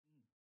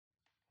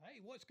Hey,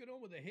 what's going on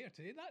with the hair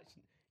today?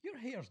 Your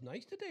hair's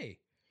nice today.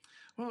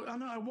 Well, I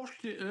know I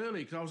washed it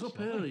early because I was up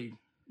early.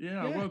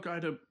 Yeah, Yeah. I woke. I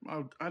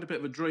had a bit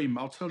of a dream.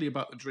 I'll tell you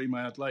about the dream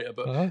I had later.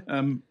 But That's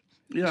I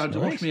nice.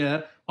 washed my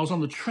hair. I was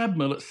on the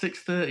treadmill at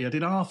 6:30. I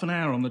did half an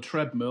hour on the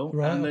treadmill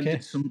and then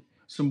did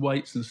some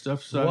weights and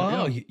stuff. So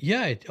Wow,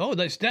 yeah. Oh,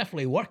 that's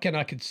definitely working.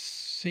 I could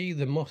see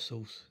the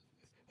muscles.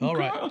 All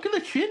right. Look at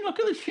the chin. Look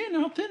at the chin.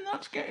 How thin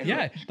that's getting.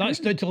 Yeah, that's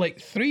down to like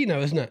 3 now,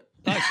 isn't it?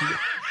 That's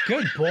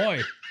good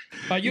boy.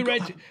 Are you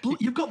ready?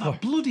 You've got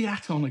that bloody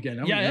hat on again.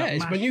 Haven't you? Yeah, That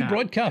it's my mash new hat.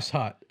 broadcast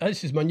hat.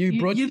 This is my new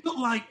You look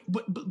like,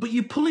 but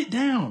you pull it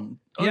down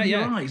over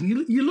your eyes, and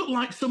you look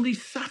like somebody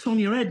sat on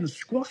your head and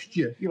squashed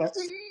you. You're like,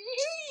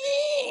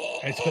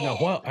 It's been a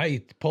while.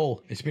 Hey,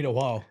 Paul, it's been a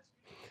while.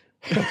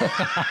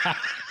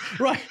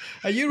 Right,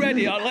 are you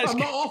ready? I'm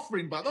not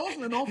offering, but that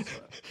wasn't an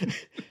offer.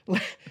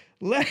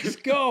 Let's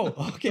go.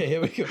 Okay,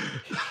 here we go.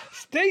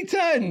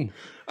 Staten.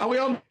 Are we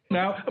on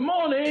now?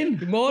 Morning.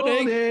 Good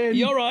morning.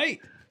 You all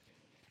right?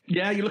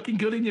 Yeah, you're looking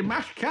good in your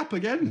mash cap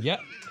again. Yeah.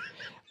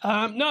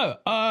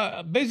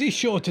 Busy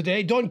show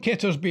today. Don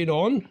Kitter's been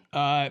on.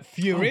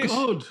 Furious.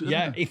 Oh, good.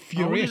 Yeah, he's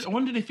furious. I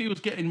wondered if he was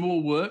getting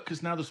more work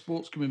because now the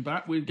sport's coming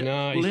back. We'll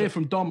hear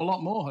from Dom a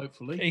lot more,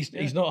 hopefully.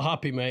 He's not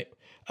happy, mate.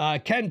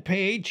 Ken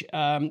Page,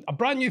 a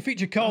brand new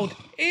feature called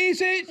Is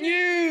It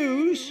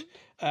News?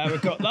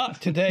 We've got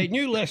that today.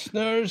 New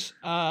listeners.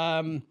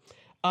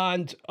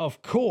 And,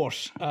 of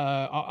course,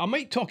 I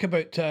might talk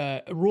about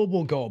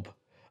RoboGob.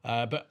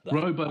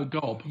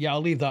 RoboGob. Yeah,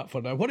 I'll leave that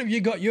for now. What have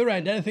you got your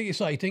end? Anything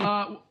exciting?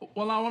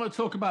 Well, I want to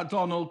talk about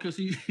Donald because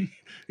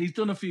he's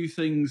done a few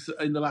things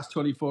in the last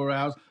 24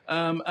 hours.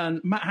 And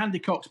Matt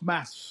Handicock's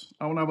maths.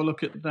 I want to have a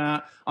look at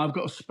that. I've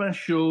got a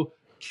special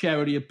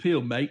charity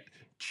appeal, mate.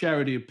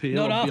 Charity appeal.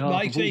 Not on behalf of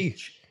mighty. all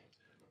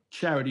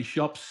charity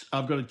shops.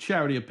 I've got a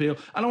charity appeal.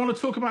 And I want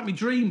to talk about my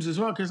dreams as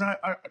well because I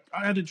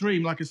had a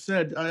dream, like I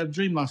said, I had a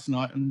dream last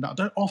night and I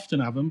don't often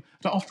have them.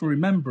 I don't often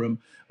remember them.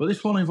 But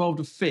this one involved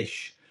a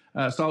fish.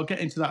 So I'll get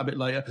into that a bit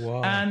later.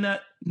 Wow. And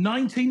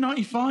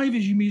 1995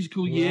 is your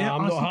musical year.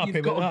 I'm not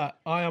happy with that.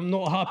 I am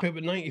not happy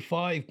with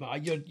 95.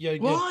 But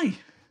Why?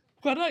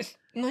 Well, that's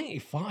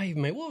 95,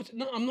 mate. What was it?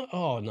 No, I'm not.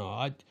 Oh,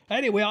 no.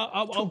 Anyway,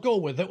 I'll go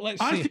with it. Let's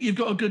see. I think you've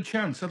got a good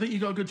chance. I think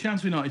you've got a good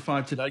chance with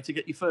 95 today to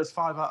get your first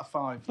 5 out of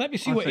 5. Let me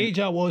see what age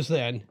I was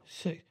then.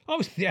 I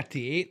was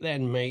 38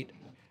 then, mate.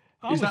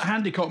 Is that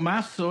handicap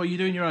maths or are you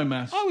doing your own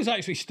maths? I was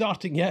actually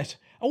starting, yes.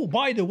 Oh,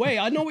 by the way,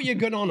 I know what you're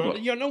going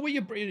on. You know what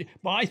you're.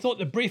 But I thought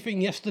the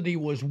briefing yesterday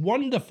was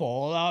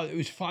wonderful. It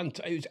was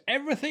fantastic. It was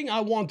everything I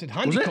wanted.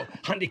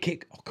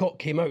 Handicock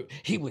came out.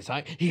 He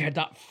had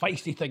that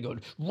feisty thing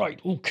on.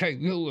 Right, okay.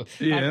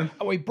 Yeah.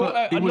 And we brought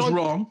out he was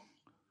wrong.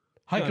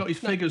 He got his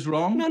figures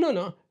wrong.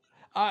 No.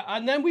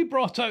 And then we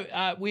brought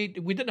out. We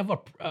didn't have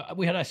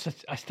we had a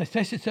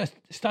statistic.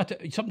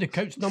 Somebody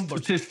counts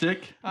numbers.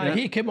 Statistic.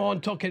 He came on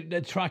talking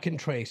the track and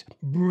trace.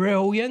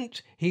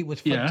 Brilliant. He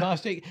was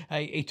fantastic.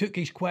 He took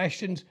his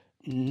questions.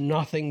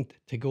 Nothing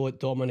to go at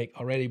Dominic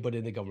or anybody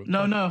in the government.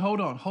 No.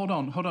 Hold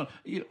on.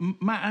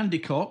 Matt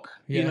Handicock,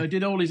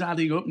 did all his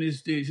adding up and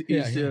his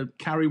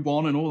carry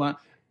one and all that.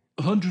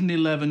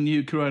 111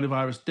 new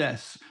coronavirus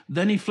deaths.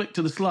 Then he flicked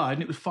to the slide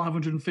and it was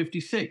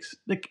 556.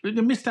 They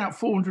missed out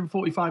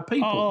 445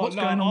 people. What's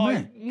going on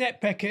there?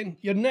 Nitpicking.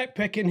 You're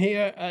nitpicking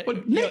here.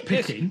 But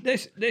nitpicking?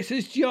 This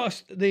is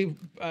just the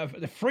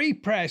free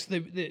press, the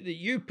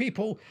you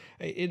people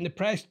in the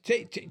press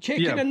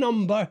taking a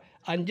number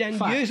and then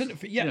using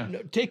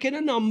it taking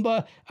a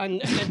number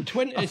and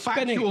a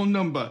factual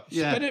number,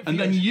 and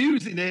then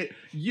using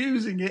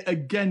it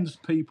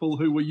against people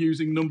who were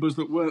using numbers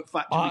that weren't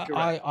factually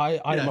correct.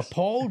 I'm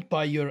appalled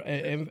by your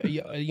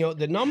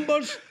the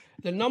numbers.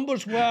 The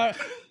numbers were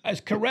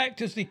as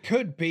correct as they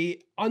could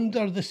be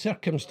under the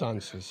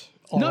circumstances.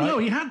 No,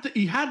 he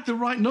had the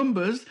right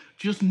numbers,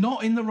 just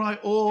not in the right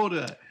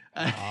order.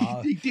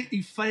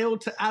 He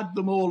failed to add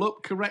them all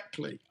up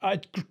correctly.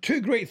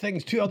 Two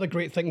other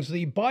great things.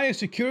 The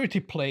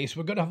biosecurity place,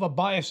 we're going to have a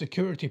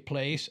biosecurity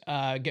place.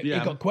 You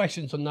got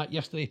questions on that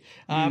yesterday.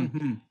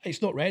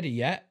 It's not ready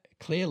yet,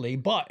 clearly,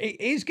 but it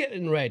is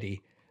getting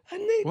ready.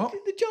 And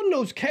the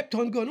journals kept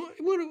on going,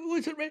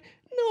 was it ready?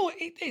 No,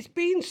 it's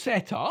being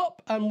set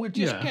up, and we're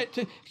just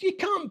you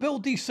can't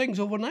build these things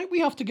overnight. We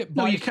have to get...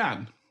 No, you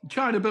can.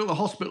 China built a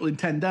hospital in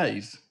 10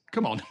 days.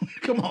 Come on.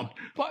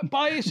 But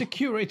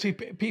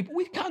biosecurity people,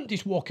 we can't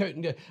just walk out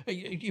and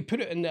you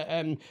put it in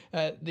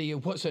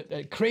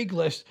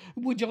Craigslist.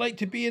 Would you like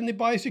to be in the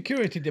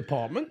biosecurity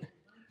department?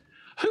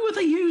 Who are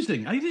they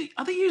using?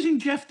 Are they using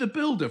Jeff the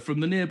Builder from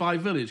the nearby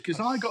village?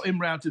 Because I got him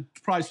round to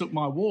price up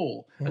my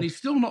wall, and he's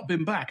still not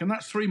been back, and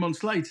that's 3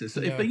 months later.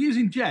 So if they're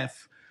using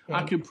Jeff,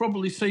 I can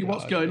probably see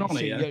what's going on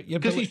here.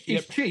 Because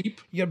he's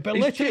cheap. You're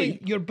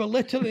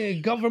belittling a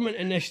government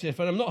initiative,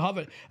 and I'm not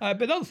having it. But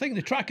the other thing,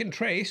 the track and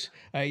trace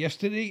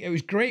yesterday, it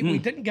was great. We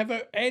didn't give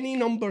out any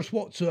numbers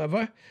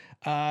whatsoever.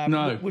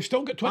 No. We've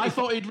still got 20. I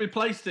thought he'd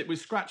replaced it with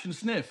scratch and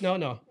sniff.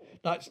 No.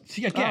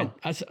 See again.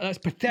 Oh. That's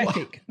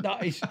pathetic.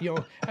 That is,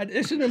 and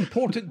this is an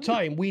important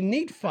time. We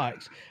need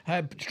facts.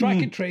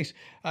 Track and trace.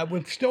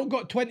 We've still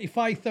got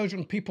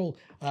 25,000 people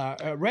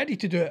ready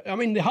to do it. I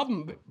mean, they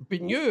haven't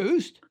been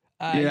used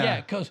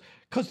yet because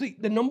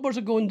the numbers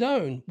are going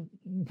down.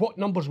 What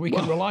numbers we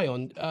can rely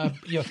on?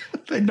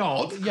 They're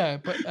not. Yeah,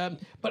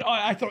 but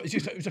I thought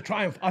it was a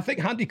triumph. I think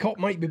Handicock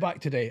might be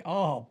back today.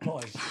 Oh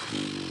boy.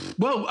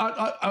 Well,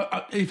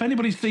 if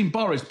anybody's seen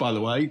Boris, by the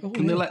way,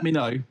 can they let me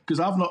know? Because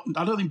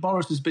I don't think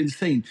Boris has been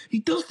seen. He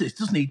does this,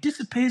 doesn't he? He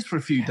disappears for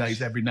a few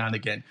days every now and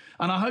again.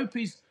 And I hope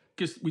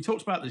because we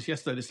talked about this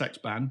yesterday, the sex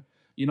ban.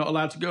 You're not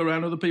allowed to go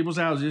around other people's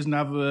houses and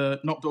have a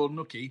knock door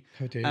nookie.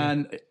 How dare you?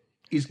 And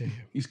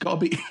he's got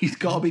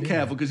to be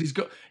careful because he's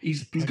got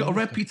a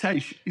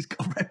reputation. He's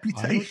got a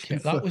reputation.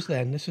 That was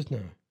then. This is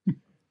now.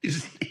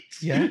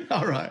 Yeah.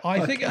 All right.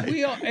 I think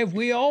if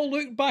we all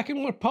look back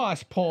in our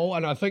past, Paul,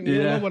 and I think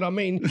you know what I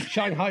mean,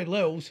 Shanghai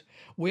Lils,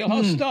 we'll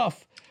have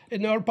stuff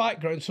in our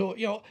background. So,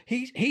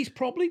 he's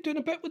probably doing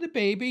a bit with the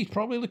baby. He's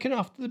probably looking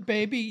after the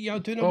baby,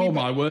 doing a Oh,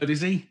 my word,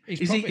 is he?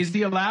 Is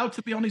he allowed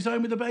to be on his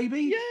own with the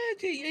baby?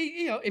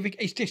 Yeah,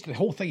 it's just the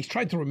whole thing. He's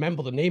trying to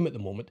remember the name at the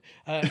moment.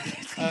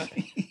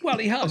 Well,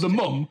 he has. Of the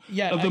mum?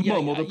 Yeah. Of the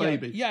mum or the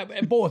baby? Yeah,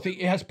 both.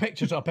 He has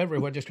pictures up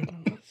everywhere. Just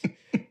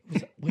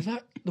was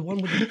that the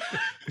one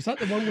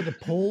with the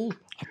pole?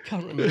 I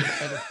can't remember.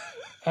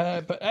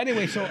 But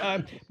anyway,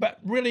 so but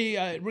really,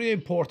 really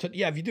important.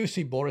 Yeah, if you do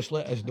see Boris,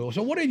 let us know.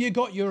 So, what have you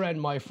got your end,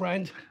 my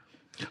friend?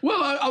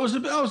 Well, I was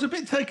a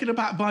bit taken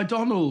aback by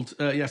Donald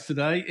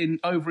yesterday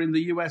over in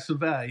the US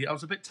of A. I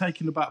was a bit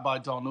taken aback by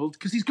Donald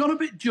because he's gone a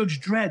bit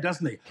Judge Dredd,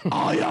 hasn't he?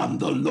 I am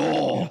the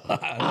law.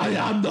 I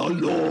am the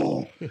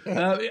law.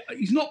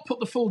 He's not put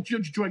the full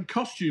Judge Dredd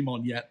costume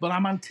on yet, but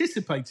I'm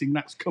anticipating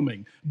that's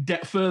coming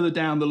further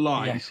down the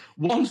line.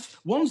 Yes.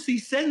 Once he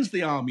sends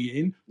the army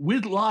in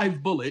with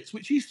live bullets,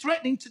 which he's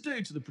threatening to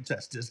do to the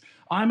protesters,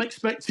 I'm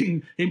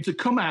expecting him to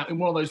come out in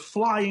one of those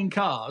flying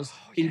cars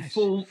in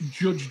full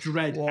Judge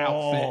Dredd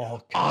outfit.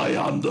 I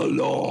am the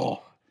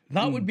law.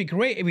 That would be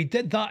great if he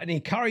did that and he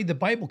carried the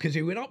Bible because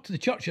he went up to the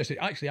church yesterday.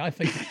 Actually, I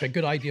think it's a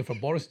good idea for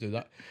Boris to do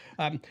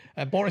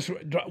that. Boris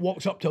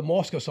walks up to a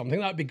mosque or something.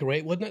 That'd be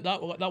great, wouldn't it?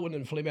 That wouldn't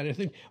inflame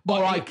anything.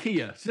 But, or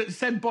IKEA.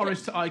 Send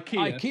Boris to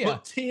IKEA.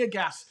 But tear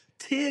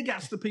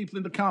gas the people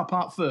in the car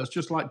park first,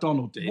 just like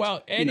Donald did.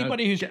 Well,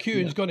 anybody who's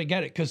queuing is going to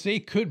get it because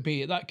that could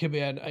be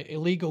an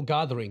illegal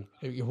gathering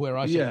where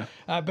I say.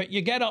 Yeah. But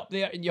you get up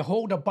there and you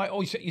hold up.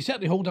 You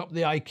certainly hold up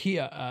the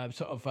IKEA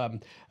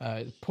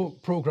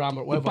program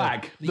or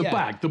whatever.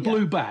 The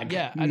blue bag.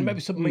 Yeah, and maybe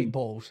some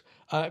meatballs.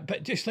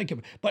 But just think of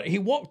it. But he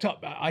walked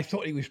up. I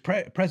thought he was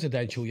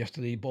presidential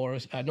yesterday,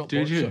 Boris. Not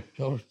Did Boris.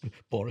 you?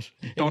 Boris.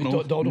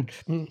 Donald.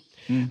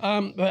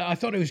 But I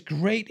thought it was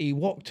great. He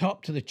walked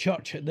up to the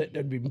church that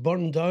had been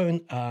burned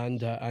down,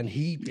 and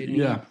he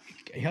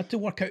had to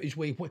work out his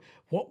way.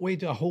 What way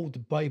do I hold the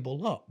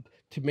Bible up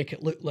to make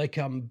it look like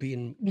I'm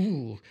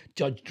being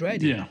Judge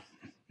Dredd? Yeah.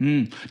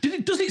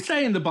 Does it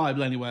say in the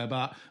Bible anywhere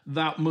about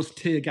thou must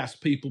tear gas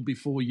people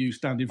before you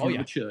stand in front of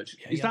the church?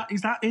 Is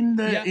that in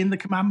the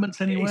commandments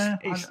anywhere?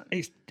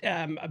 It's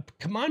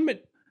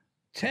commandment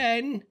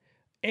 10A,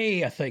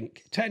 I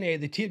think.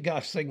 10A, the tear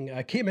gas thing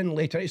came in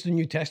later. It's the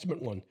New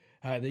Testament one.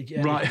 Right.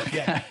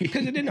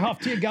 Because they didn't have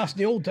tear gas in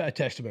the Old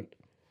Testament.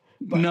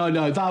 But, no.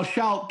 Thou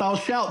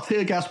shalt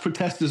tear gas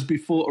protesters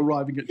before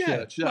arriving at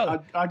church.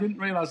 Well, I didn't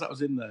realise that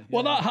was in there.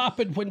 Well, that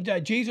happened when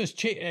Jesus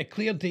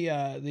cleared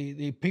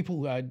the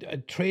people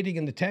trading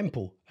in the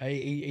temple.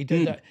 He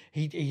did that.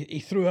 He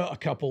threw out a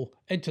couple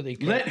into the.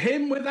 Let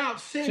him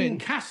without sin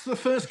cast the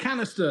first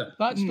canister.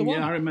 That's the one.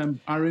 Yeah,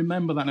 I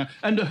remember that now.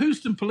 And the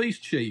Houston police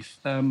chief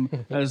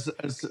has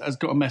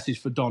got a message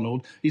for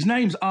Donald. His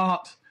name's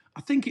Art. I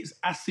think it's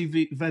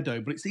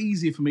Acevedo, but it's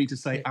easier for me to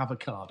say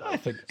Avocado. I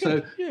think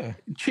so. Yeah.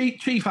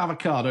 Chief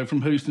Avocado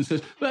from Houston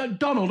says,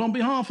 Donald, on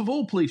behalf of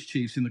all police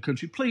chiefs in the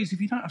country, please,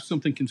 if you don't have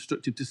something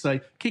constructive to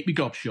say, keep your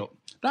gob shut.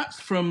 That's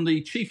from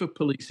the chief of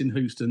police in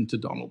Houston to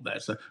Donald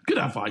there. So good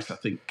advice, I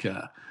think.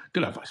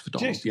 Good advice for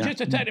Donald.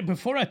 Just a second,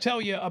 before I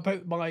tell you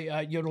about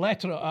my your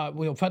letter,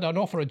 we've had an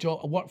offer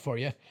of work for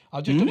you.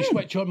 I'm just going to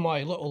switch on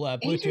my little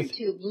Bluetooth. Enter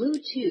to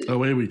Bluetooth.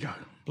 Oh, here we go.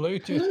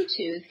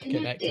 Bluetooth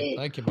connected.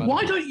 Thank you, man.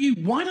 Why don't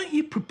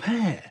you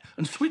prepare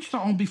and switch that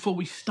on before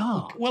we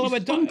start? Well, if I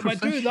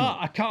do that,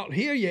 I can't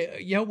hear you.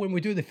 You know, when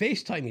we do the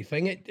FaceTimey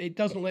thing, it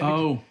doesn't let me.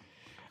 Oh.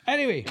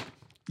 Anyway.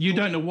 You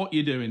don't know what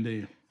you're doing, do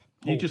you?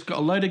 You just got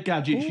a load of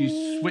gadgets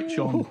you switch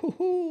on.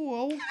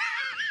 Oh,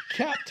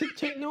 Captain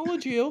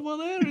Technology over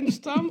there in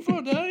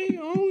Stamford, eh?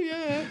 Oh,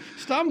 yeah.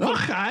 Stamford.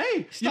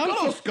 Okay. You've got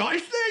all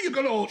Scottish there. You've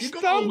got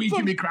all wee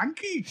Jimmy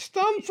Cranky.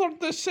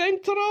 Stamford, the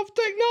centre of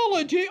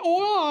technology.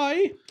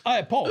 Oh,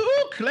 aye. Paul.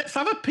 Look, let's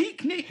have a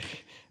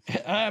picnic.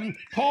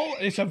 Paul,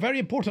 it's a very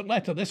important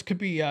letter. This could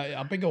be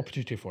a big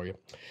opportunity for you.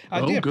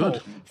 Dear good.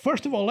 Paul,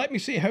 first of all, let me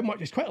say how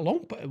much, it's quite a long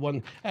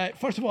one.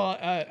 First of all,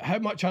 how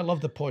much I love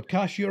the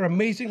podcast. You're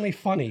amazingly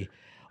funny.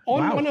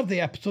 On one of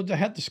the episodes, I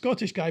heard the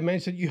Scottish guy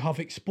mention you have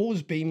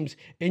exposed beams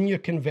in your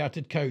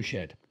converted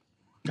cowshed.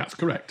 That's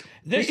correct.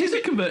 This is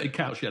a converted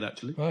cowshed,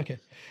 actually. Okay.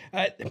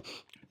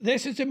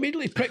 This has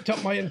immediately pricked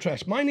up my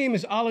interest. My name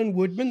is Alan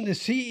Woodman, the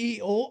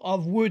CEO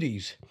of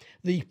Woodies,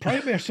 the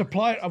premier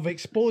supplier of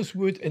exposed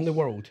wood in the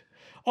world.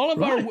 All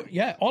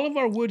of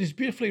our wood is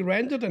beautifully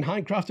rendered and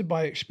handcrafted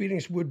by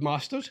experienced wood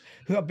masters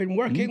who have been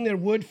working their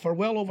wood for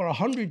well over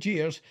 100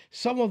 years,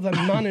 some of them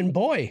man and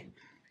boy.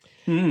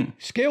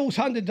 Skills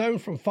handed down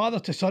from father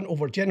to son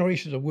over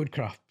generations of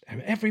woodcraft.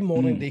 And every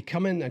morning they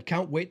come in and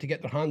can't wait to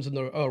get their hands on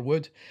our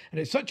wood. And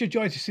it's such a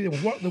joy to see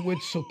them work the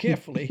wood so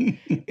carefully,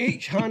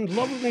 each hand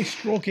lovingly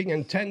stroking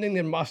and tending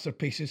their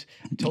masterpieces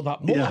until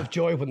that moment of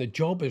joy when the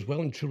job is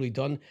well and truly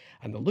done.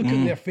 And the look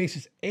on their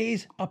faces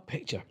is a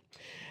picture.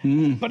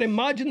 But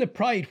imagine the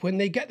pride when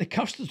they get the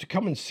customers to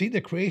come and see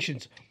the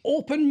creations,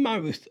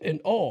 open-mouthed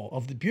in awe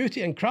of the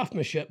beauty and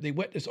craftsmanship they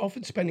witness,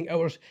 often spending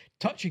hours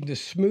touching the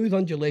smooth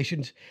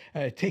undulations,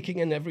 taking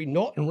in every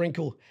knot and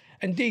wrinkle.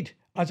 Indeed,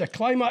 as a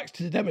climax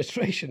to the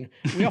demonstration,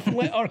 we often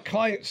let our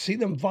clients see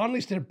them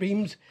varnish their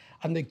beams,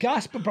 and the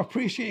gasp of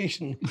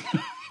appreciation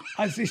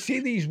as they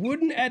see these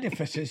wooden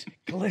edifices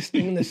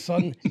glistening in the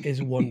sun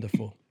is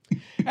wonderful.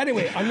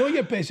 Anyway, I know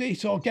you're busy,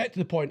 so I'll get to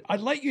the point. I'd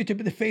like you to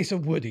be the face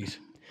of Woodies.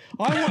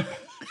 I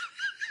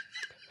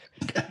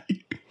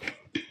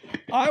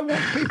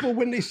want people,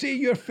 when they see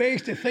your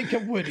face, to think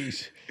of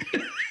Woodies.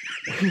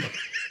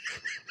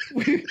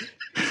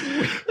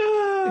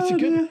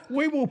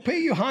 We will pay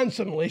you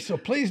handsomely, so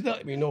please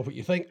let me know what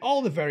you think.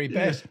 All the very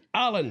best.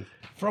 Alan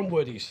from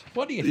Woodies.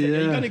 What do you think?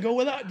 Are you going to go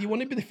with that? Do you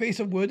want to be the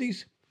face of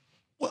Woodies?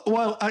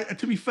 Well,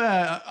 to be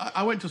fair,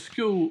 I went to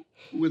school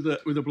with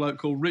a bloke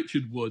called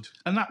Richard Wood,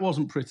 and that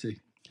wasn't pretty.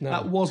 No.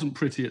 That wasn't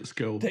pretty at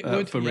school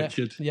for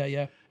Richard.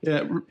 Yeah.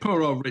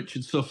 Poor old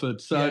Richard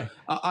suffered. So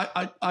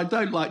I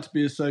don't like to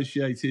be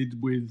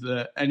associated with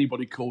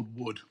anybody called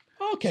Wood.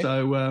 Okay.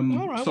 So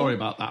sorry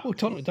about that. We'll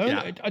tone it down.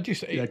 Yeah.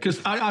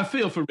 Because I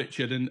feel for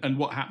Richard and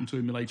what happened to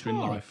him later in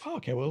life.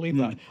 Okay, we'll leave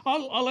that.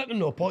 I'll let them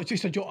know, Paul. It's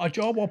just a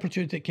job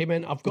opportunity that came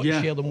in. I've got to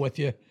share them with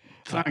you.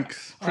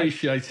 Thanks.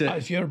 Appreciate it.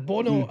 As your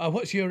bono,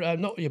 what's your,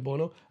 not your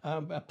bono,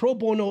 pro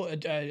bono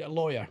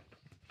lawyer.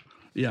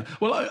 Yeah.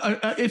 Well,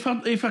 if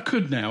I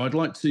could now, I'd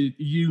like to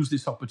use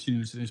this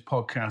opportunity in this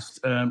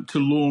podcast to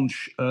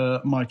launch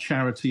my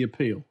charity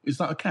appeal. Is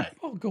that okay?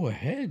 Oh, go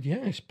ahead.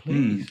 Yes,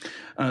 please.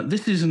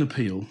 This is an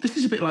appeal. This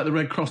is a bit like the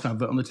Red Cross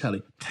advert on the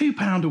telly.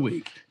 £2 a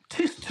week.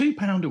 Just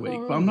 £2 a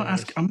week. But I'm not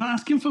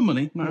asking for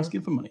money. I'm not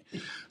asking for money.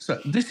 So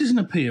this is an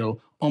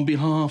appeal on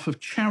behalf of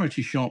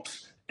charity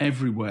shops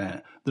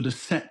everywhere that are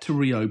set to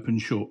reopen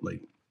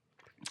shortly.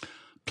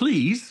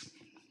 Please,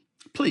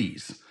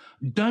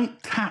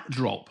 don't tap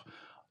drop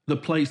the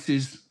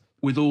places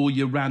with all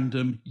your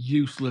random,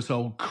 useless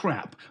old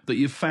crap that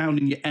you've found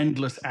in your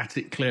endless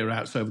attic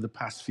clear-outs over the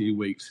past few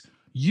weeks.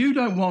 You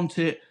don't want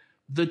it.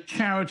 The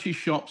charity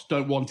shops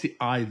don't want it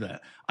either.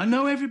 I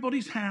know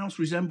everybody's house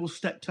resembles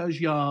Steptoe's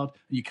yard,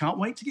 and you can't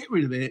wait to get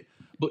rid of it,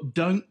 but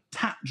don't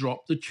tap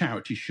drop the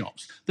charity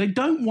shops. They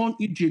don't want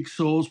your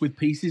jigsaws with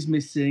pieces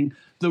missing,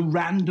 the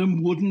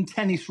random wooden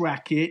tennis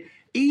racket.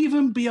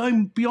 Even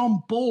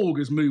Bjorn Borg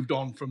has moved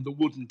on from the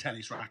wooden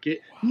tennis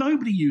racket.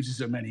 Nobody uses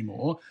them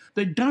anymore.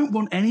 They don't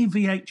want any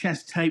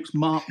VHS tapes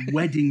marked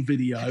wedding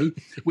video,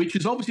 which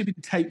has obviously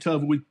been taped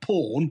over with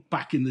porn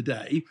back in the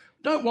day.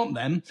 Don't want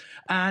them.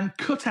 And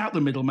cut out the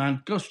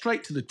middleman. Go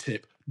straight to the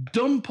tip.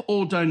 Dump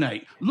or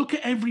donate. Look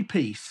at every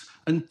piece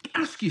and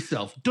ask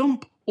yourself,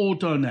 dump or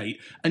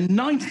donate. And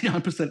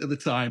 99% of the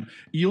time,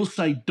 you'll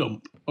say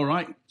dump. All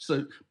right?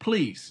 So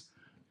please,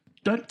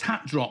 don't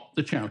tap drop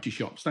the charity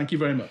shops. Thank you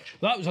very much.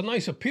 That was a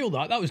nice appeal.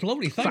 That was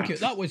lovely. Thank you.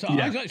 That was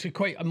I was actually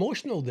quite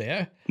emotional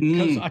there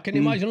because I can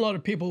imagine a lot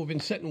of people have been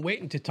sitting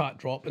waiting to tap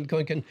drop and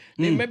going,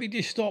 they maybe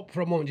just stop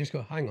for a moment, and just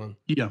go, hang on.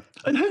 Yeah.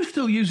 And who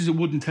still uses a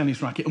wooden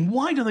tennis racket, and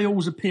why do they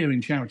always appear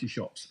in charity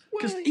shops?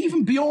 Because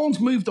even Bjorn's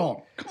moved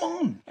on. Come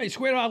on. It's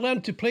where I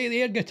learned to play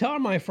the air guitar,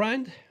 my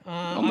friend.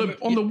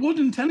 On the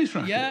wooden tennis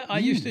racket? Yeah, I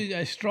used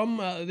to strum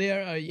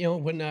there,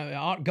 when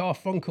Art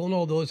Garfunkel and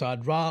all those,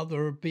 I'd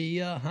rather be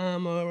a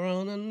hammer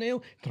on a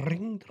nail.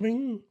 Dring,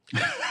 dring.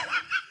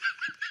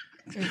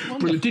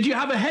 Brilliant. Did you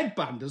have a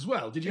headband as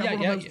well? Did you have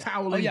one of those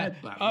toweling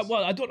headbands?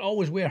 Well, I don't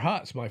always wear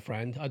hats, my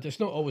friend.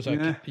 It's not always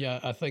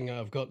a thing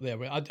I've got there.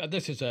 But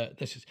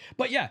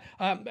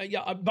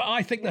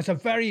I think that's a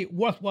very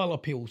worthwhile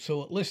appeal.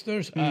 So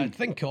listeners,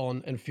 think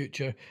on in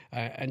future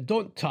and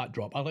don't tat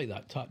drop. I like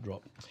that, tat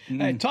drop.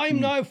 Time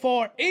now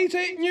for Is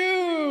It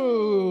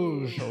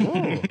News?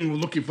 We're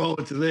looking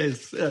forward to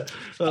this.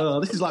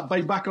 This is like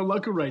being back on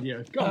local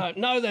radio.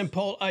 Now then,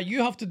 Paul,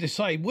 you have to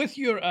decide with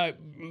your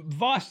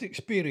vast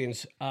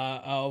experience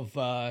of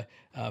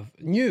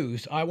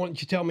news. I want you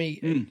to tell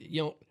me,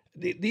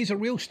 these are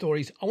real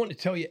stories. I want to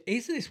tell you,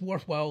 is this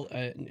worthwhile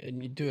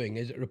doing?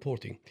 Is it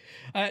reporting?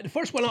 The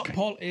first one up,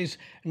 Paul, is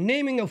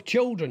naming of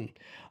children.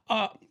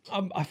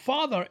 A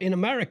father in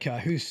America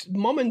whose his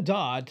mum and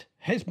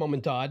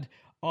dad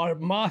are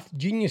math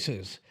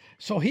geniuses.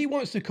 So he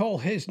wants to call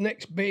his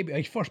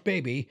first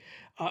baby,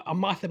 a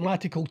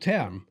mathematical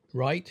term,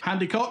 right?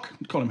 Handicock.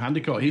 Call him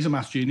Handicock. He's a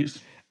maths genius.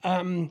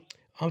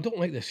 I don't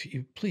like this.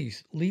 You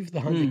please leave the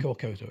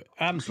handicock out of it.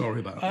 Sorry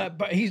about that.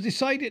 But he's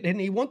decided,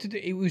 and he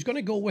was going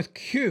to go with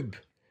Cube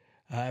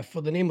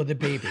for the name of the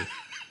baby.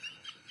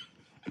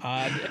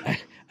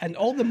 And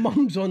all the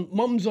mums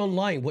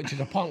online, which is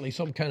apparently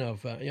some kind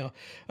of,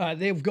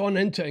 they've gone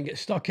into it and get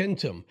stuck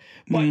into them.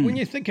 But when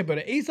you think about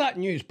it, is that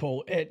news,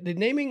 Paul? The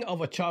naming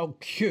of a child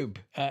Cube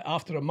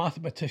after a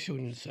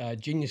mathematician's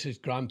genius's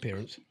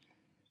grandparents.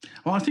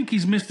 Well, I think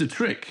he's missed a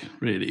trick,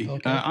 really.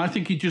 Okay. I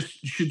think he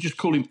should just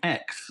call him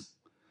X.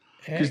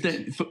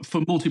 Because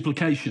for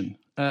multiplication,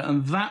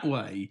 and that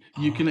way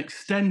you can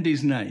extend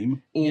his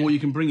name, or you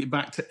can bring it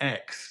back to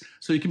X.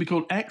 So he can be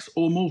called X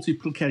or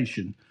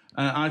multiplication.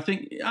 I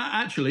think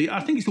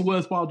it's a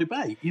worthwhile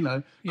debate.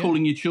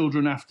 Calling your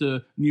children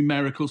after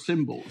numerical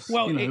symbols.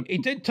 Well, he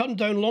did turn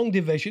down long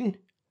division,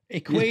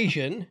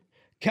 equation,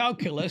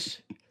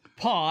 calculus,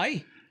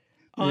 pi.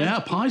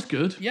 And, pi's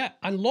good. Yeah,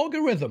 and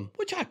logarithm,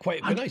 which I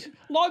quite nice.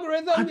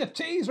 Logarithm, your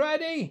tea's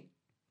ready.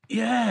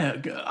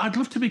 Yeah, I'd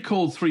love to be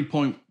called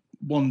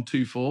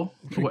 3.124 or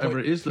whatever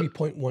it is.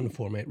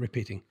 3.14, mate,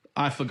 repeating.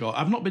 I forgot.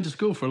 I've not been to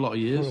school for a lot of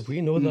years. Oh, we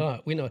know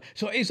that. We know.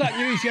 So is that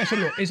news, yes or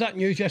no? Is that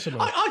news, yes or no?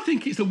 I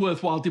think it's a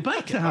worthwhile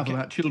debate to have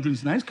about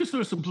children's names, because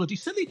there are some bloody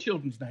silly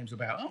children's names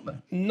about, aren't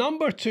there?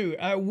 Number 2,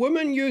 a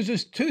woman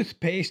uses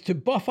toothpaste to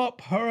buff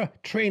up her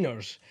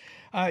trainers.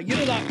 You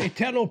know that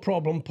eternal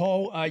problem,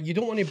 Paul. You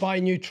don't want to buy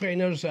new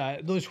trainers.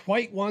 Those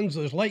white ones,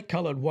 those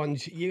light-coloured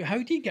ones,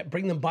 how do you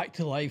bring them back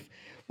to life?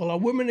 Well, a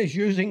woman is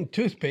using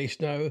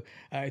toothpaste now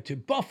to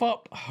buff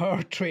up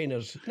her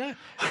trainers. Now,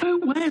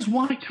 who wears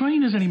white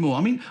trainers anymore?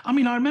 I mean,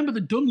 I remember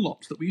the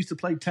Dunlops that we used to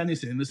play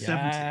tennis in the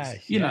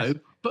 70s. You know,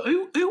 but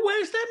who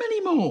wears them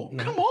anymore?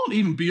 No. Come on,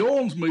 even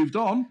Bjorn's moved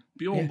on.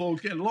 Bjorn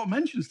Borg's getting a lot of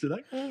mentions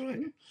today. All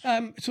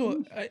right.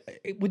 So,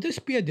 would this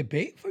be a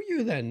debate for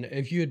you then,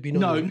 if you had been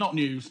on? No, not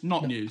news.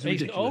 Not news.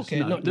 Ridiculous. Okay,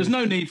 no. There's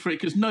no need for it,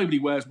 because nobody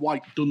wears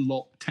white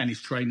Dunlop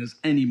tennis trainers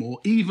anymore,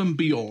 even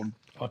Bjorn.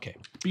 Okay.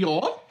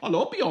 Bjorn?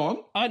 Hello,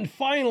 Bjorn. And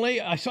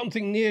finally,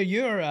 something near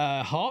your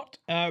heart.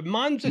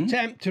 Man's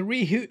attempt to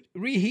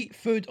reheat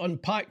food on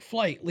packed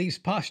flight leaves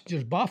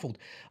passengers baffled.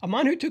 A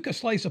man who took a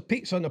slice of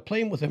pizza on a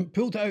plane with him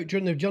pulled it out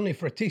during the journey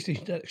for a tasty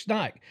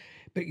snack,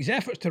 but his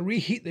efforts to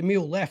reheat the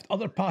meal left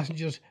other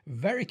passengers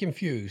very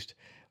confused.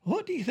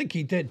 What do you think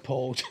he did,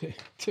 Paul,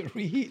 to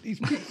reheat his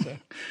pizza?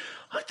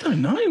 I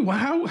don't know.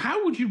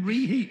 How would you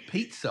reheat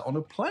pizza on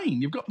a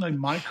plane? You've got no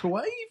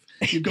microwave.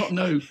 You've got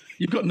no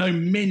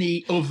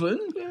mini oven.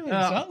 Yeah,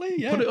 exactly.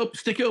 Yeah. Put it up,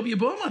 stick it up your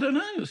bum. I don't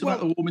know. It's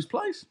about the warmest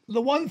place.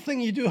 The one thing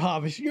you do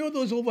have is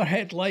those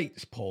overhead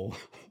lights, Paul.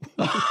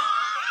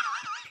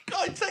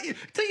 God, it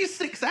take you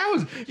 6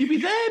 hours. You'd be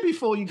there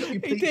before you got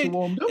your pizza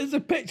warmed up. There's a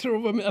picture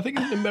of him, I think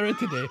it's in the Mirror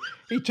today.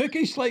 He took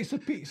his slice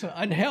of pizza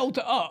and held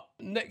it up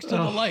next to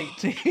the light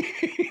to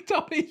heat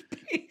up his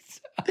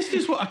pizza. This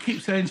is what I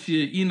keep saying to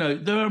you.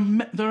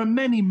 There are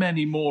many,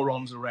 many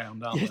morons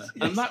around, aren't there? Yes.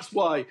 And that's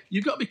why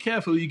you've got to be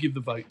careful who you give the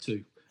vote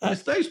to.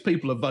 Because those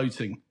people are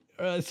voting.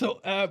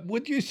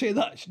 Would you say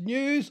that's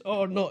news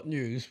or not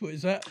news? What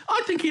is that?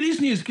 I think it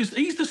is news, because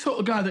he's the sort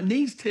of guy that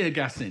needs tear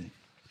gassing.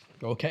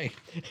 Okay.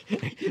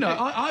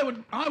 I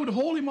would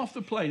haul him off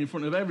the plane in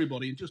front of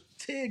everybody and just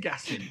tear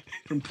gas him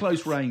from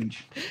close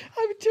range.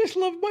 I would just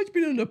love much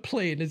being on a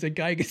plane as a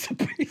guy gets a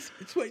piece,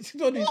 switches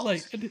on his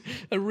light and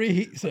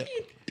reheats it.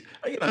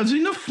 There's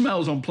enough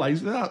smells on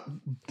planes without,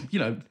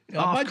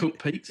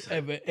 half-cooked pizza.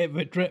 If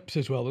it drips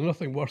as well, there's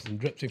nothing worse than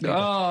drips in pizza.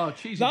 Oh,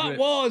 cheesy drips.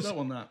 Don't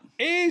want that.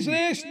 Is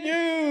this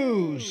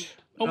news?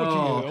 Over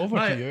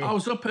to you. I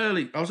was up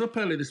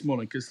early this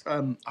morning because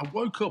I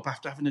woke up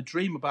after having a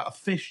dream about a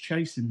fish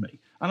chasing me,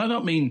 and I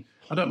don't mean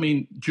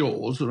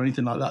Jaws or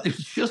anything like that. It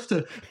was just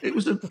a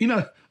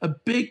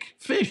big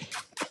fish.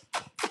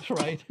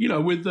 Right.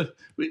 With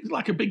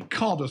like a big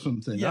cod or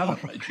something. Yeah.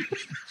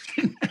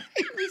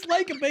 It was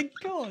like a big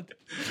cod.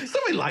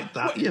 Something like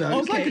that.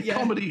 It's like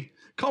a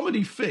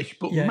comedy fish,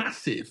 but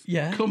massive,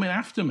 coming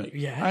after me.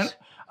 Yes.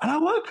 And I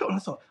woke up and I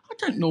thought, I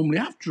don't normally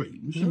have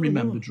dreams and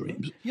remember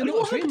dreams. And it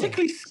wasn't a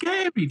particularly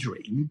scary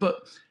dream,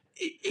 but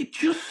it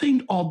just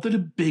seemed odd that a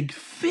big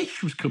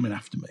fish was coming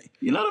after me.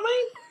 You know what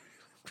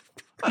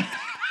I mean?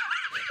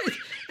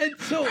 And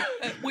so,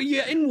 were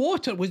you in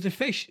water? Was the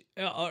fish,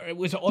 or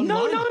was it on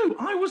land? No.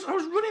 I was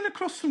running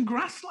across some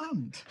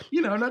grassland,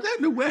 and I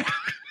don't know where.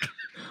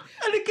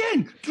 And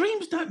again,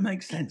 dreams don't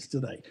make sense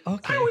today.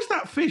 Okay. How is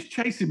that fish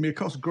chasing me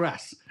across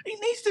grass? It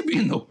needs to be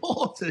in the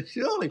water,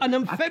 surely. An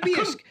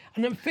amphibious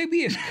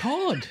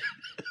cod.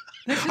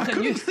 I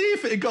couldn't see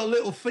if it had got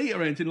little feet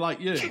or anything like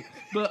you,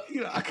 but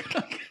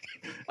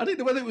I didn't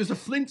know whether it was a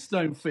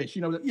Flintstone fish.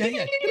 Yeah.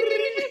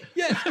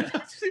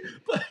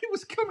 But it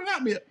was coming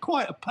at me at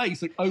quite a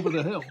pace over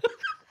the hill.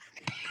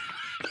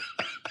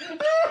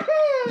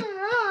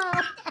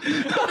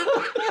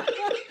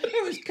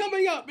 It was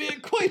coming at me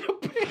at quite a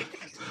pace.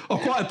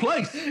 Quite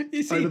quite a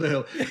place over the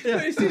hill.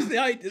 Yeah. It's just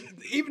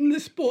even the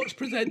sports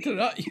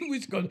presenter, he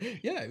was going,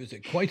 yeah, it was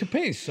at quite a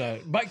pace.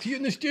 Back to you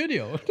in the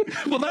studio.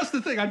 Well, that's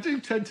the thing. I do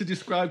tend to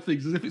describe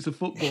things as if it's a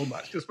football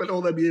match. Just spent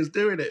all them years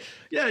doing it.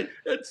 Yeah.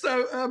 And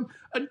so,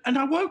 and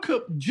I woke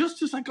up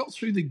just as I got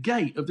through the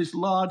gate of this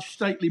large,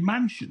 stately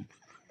mansion.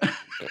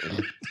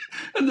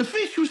 And the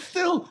fish was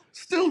still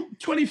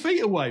 20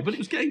 feet away, but it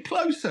was getting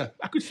closer.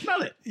 I could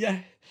smell it. Yeah.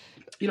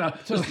 You know,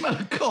 the smell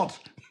of cod.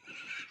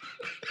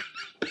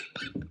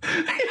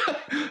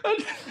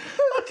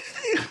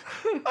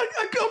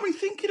 I got me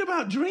thinking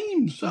about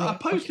dreams. I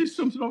posted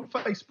something on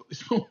Facebook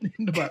this morning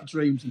about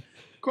dreams, and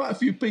quite a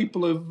few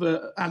people have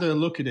had a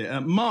look at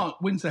it. Mark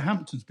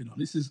Windsor-Hampton's been on.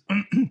 This is...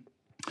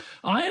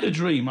 I had a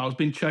dream I was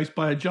being chased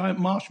by a giant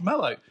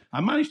marshmallow. I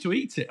managed to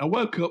eat it. I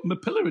woke up, my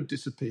pillow had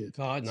disappeared.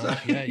 Oh, no. So,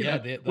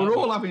 yeah. We're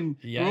all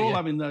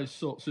having those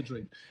sorts of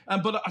dreams.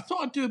 But I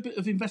thought I'd do a bit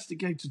of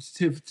investigative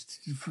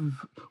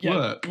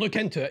work. Look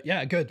into it.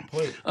 Yeah, good.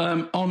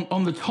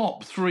 On the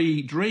top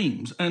 3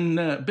 dreams.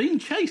 And being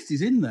chased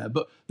is in there,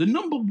 but the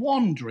number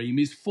 1 dream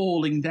is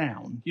falling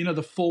down. You know,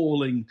 the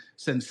falling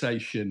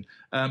sensation.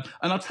 And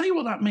I'll tell you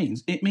what that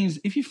means. It means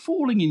if you're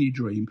falling in your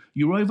dream,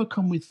 you're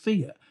overcome with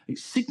fear. It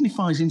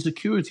signifies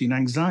insecurity and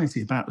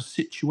anxiety about a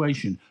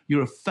situation.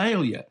 You're a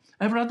failure.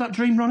 Ever had that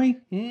dream, Ronnie?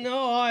 No,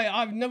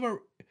 I've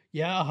never.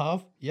 Yeah, I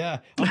have. Yeah,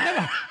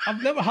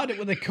 I've never had it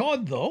with a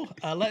cod though.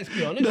 Let's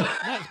be honest.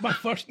 That's my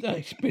first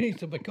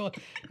experience of a cod.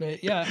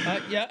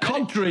 Yeah.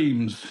 Cod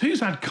dreams.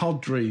 Who's had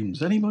cod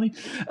dreams? Anybody?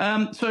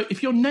 So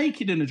if you're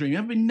naked in a dream, you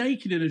ever been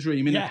naked in a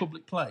dream in a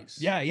public place?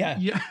 Yeah.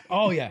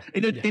 Oh yeah.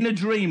 In a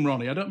dream,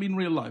 Ronnie. I don't mean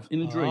real life.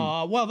 In a dream.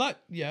 Well,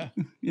 that. Yeah.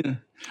 Yeah.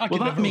 Well,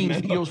 that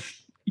means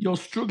you're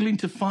struggling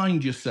to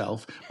find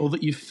yourself, or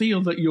that you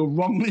feel that you're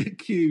wrongly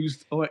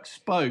accused or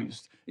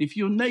exposed. If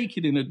you're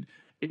naked in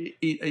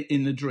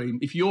the dream,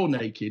 if you're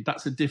naked,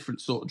 that's a different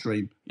sort of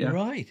dream. Yeah?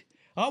 Right.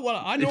 Oh,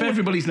 well, I know if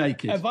everybody's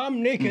naked. If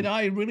I'm naked,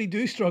 I really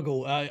do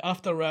struggle.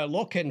 After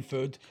lock-in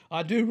food,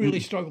 I do really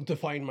struggle to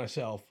find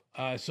myself.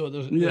 So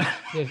there's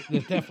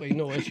definitely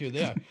no issue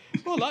there.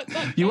 Well,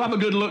 you have a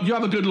good look. You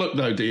have a good look,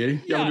 though, do you?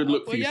 You have a good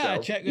look for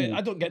yourself. Yeah, I check.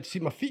 I don't get to see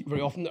my feet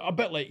very often. A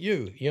bit like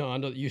you. You know, I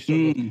know that you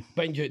struggle.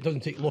 Mind you, it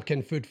doesn't take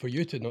lock-in food for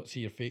you to not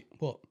see your feet.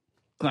 What?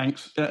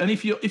 Thanks. And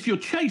if you're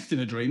chased in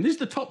a dream, this is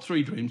the top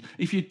 3 dreams.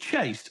 If you're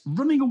chased,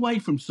 running away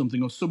from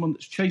something or someone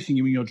that's chasing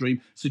you in your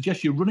dream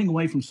suggests you're running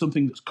away from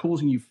something that's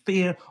causing you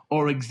fear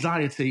or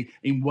anxiety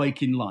in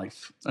waking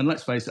life. And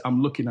let's face it,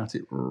 I'm looking at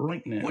it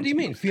right now. What do you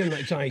mean, fear and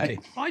anxiety?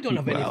 I don't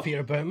have any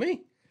fear about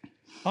me.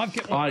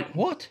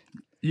 What?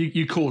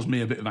 You cause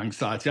me a bit of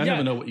anxiety. I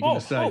never know what you're going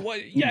to say. Well,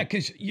 yeah,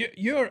 because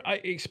you're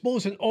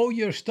exposing all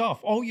your stuff,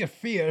 all your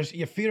fears,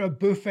 your fear of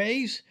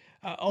buffets,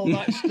 all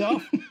that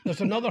stuff.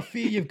 There's another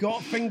fear you've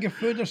got, finger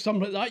food or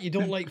something like that. You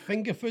don't like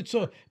finger food,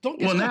 so don't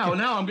get now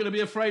I'm going to be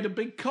afraid of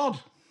big cod.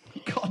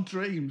 Cod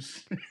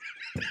dreams.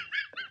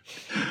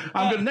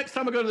 Next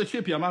time I go to the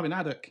chippy, I'm having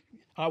haddock.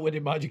 I would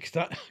imagine because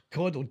that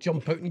cod will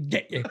jump out and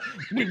get you.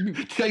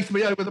 Chase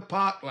me over the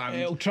parkland.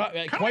 It'll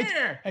try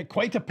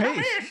quite a pace. Come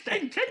here,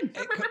 Stinson.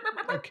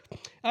 Okay.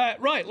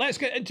 Right, let's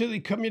get into the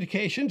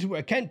communications.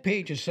 Kent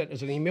Page has sent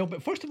us an email,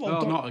 but first of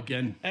all, not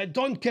again.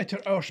 Don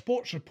Kitter, our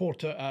sports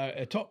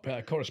reporter, top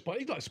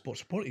correspondent. He's not a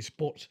sports reporter. He's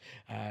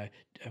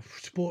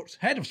sports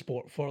head of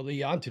sport for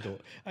the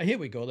Antidote. Here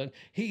we go. Then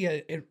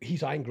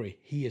he's angry.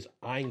 He is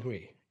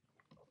angry.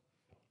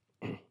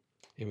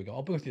 Here we go.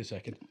 I'll be with you a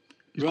second.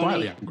 He's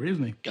quietly angry,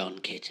 isn't he? Don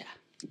Kitter.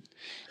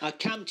 I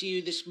come to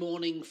you this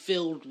morning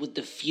filled with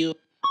the fury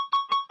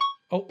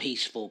of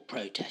peaceful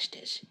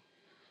protesters.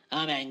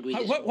 I'm angry.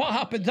 What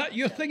happened? That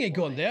your thingy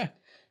gone there?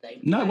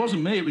 No, it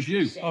wasn't me. It was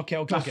you.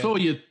 Okay.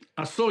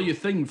 I saw your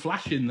thing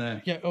flashing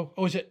there. Yeah.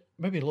 Oh, is it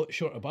maybe a little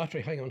short of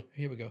battery? Hang on.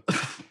 Here we go.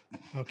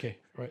 Okay.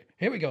 Right.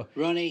 Here we go.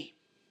 Ronnie,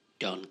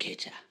 Don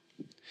Kitter.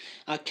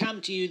 I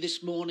come to you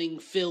this morning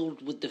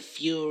filled with the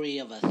fury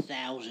of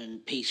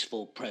 1,000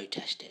 peaceful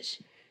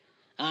protesters.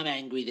 I'm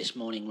angry this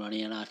morning,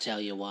 Ronnie, and I'll tell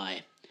you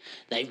why.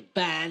 They've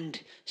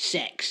banned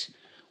sex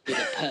with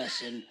a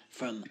person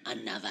from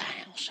another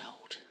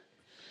household.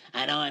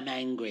 And I'm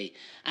angry.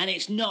 And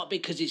it's not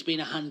because it's been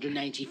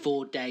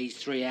 184 days,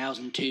 3 hours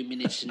and 2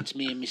 minutes since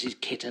me and Mrs.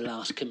 Kitter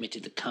last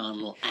committed the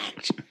carnal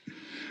act.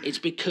 It's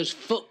because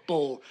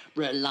football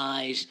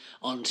relies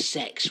on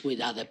sex with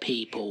other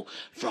people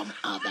from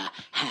other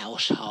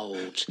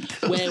households.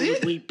 Where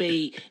would we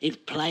be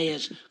if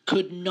players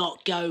could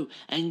not go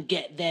and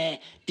get their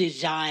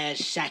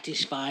desires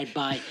satisfied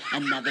by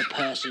another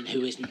person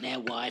who isn't their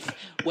wife?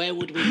 Where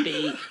would we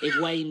be if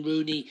Wayne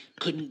Rooney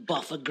couldn't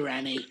boff a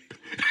granny?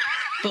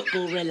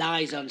 Football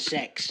relies on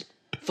sex.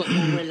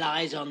 Football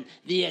relies on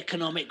the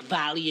economic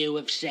value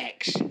of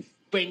sex.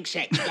 Bring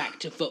sex back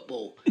to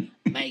football.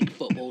 Make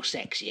football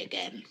sexy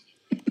again.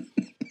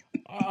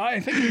 I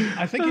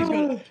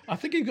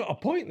think he's got a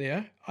point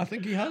there. I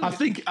think he has.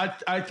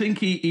 I think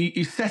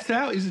he set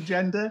out his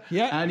agenda,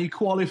 and he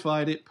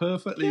qualified it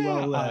perfectly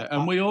well there.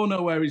 And we all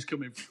know where he's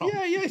coming from.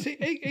 Yeah, yes,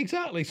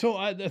 exactly.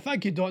 So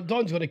thank you, Don.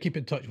 Don's going to keep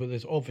in touch with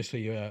us,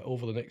 obviously,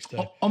 over the next.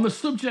 On the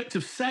subject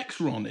of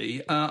sex,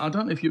 Ronnie, I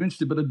don't know if you're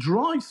interested, but a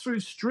drive-through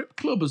strip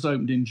club has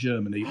opened in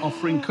Germany,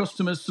 offering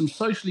customers some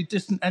socially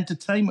distant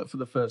entertainment for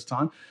the first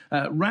time.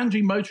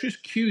 Random motorists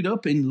queued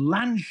up in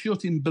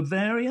Landshut in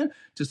Bavaria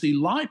to see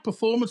live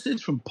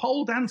performances from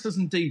pole dancers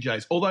and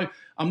DJs. Although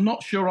I'm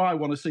not sure I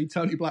want to see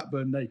Tony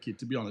Blackburn naked,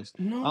 to be honest.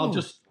 No.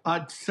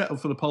 I'd settle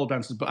for the pole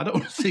dancers, but I don't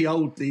want to see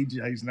old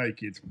DJs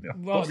naked.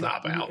 What's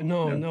that about?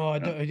 No, I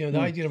don't. The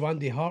idea of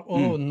Andy Hart.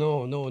 Oh,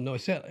 no,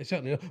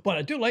 certainly not. But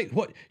I do like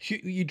what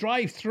you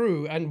drive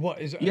through, and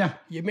what is it? Yeah,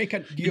 you make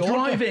it. You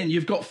drive in.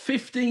 You've got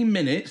 15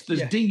 minutes.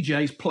 There's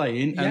DJs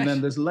playing, and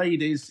then there's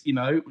ladies.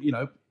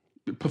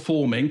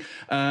 Performing.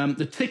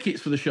 The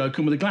tickets for the show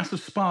come with a glass of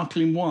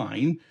sparkling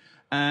wine.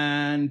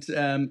 And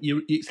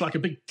it's like a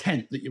big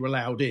tent that you're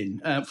allowed in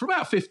for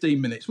about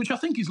 15 minutes, which I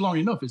think is long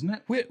enough, isn't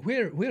it?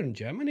 Where in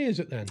Germany is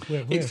it then?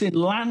 Where? It's in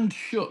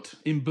Landshut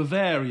in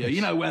Bavaria.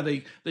 You know where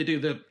they do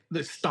the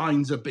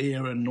Steinzer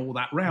beer and all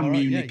that, round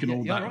Munich and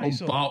all that.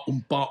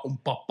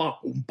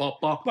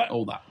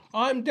 All that.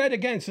 I'm dead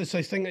against this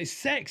thing. It's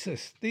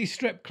sexist. These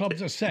strip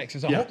clubs are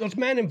sexist. I hope there's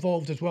men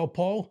involved as well,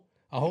 Paul.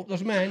 I hope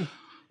there's men.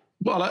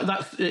 Well,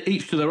 that's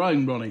each to their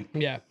own, Ronnie.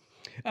 Yeah.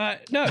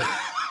 No,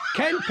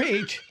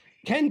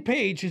 Ken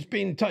Page has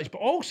been in touch, but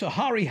also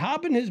Harry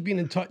Haben has been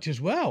in touch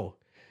as well.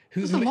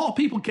 There's a lot of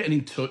people getting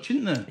in touch,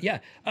 isn't there? Yeah.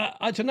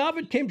 As an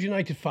avid Cambridge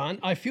United fan,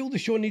 I feel the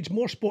show needs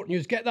more sport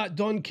news. Get that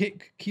Don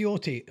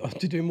Quixote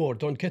to do more.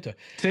 Don Kitta.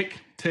 Tick.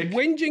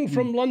 Whinging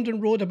from London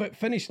Road about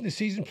finishing the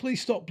season.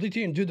 Please stop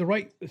bleating and do the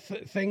right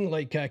thing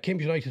like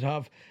Cambridge United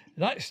have.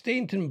 That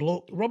Stainton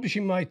bloke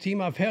rubbishing my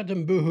team. I've heard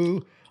him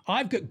boo-hoo.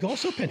 I've got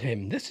gossip in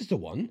him. This is the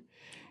one.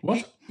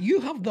 What? You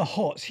have the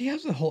hots. He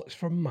has the hots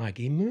for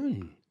Maggie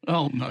Moon.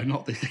 Oh, no,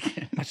 not this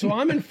again. So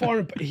I'm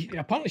informed,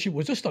 apparently she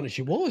was just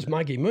she was,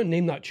 Maggie Moon,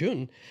 named that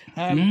tune,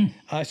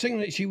 singing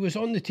that she was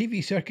on the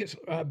TV circuits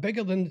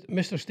bigger than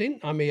Mr. Stain,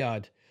 I may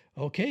add.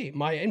 Okay,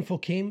 my info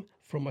came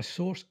from a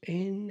source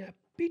in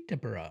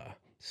Peterborough.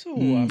 So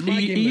Maggie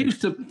Moon.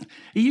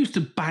 He used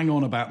to bang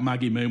on about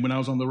Maggie Moon when I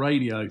was on the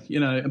radio,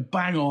 and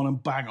bang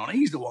on.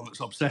 He's the one that's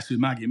obsessed with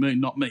Maggie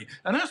Moon, not me.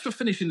 And as for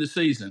finishing the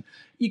season,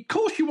 of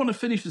course you want to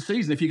finish the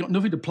season if you've got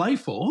nothing to play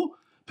for.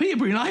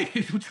 Peterborough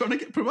United were trying to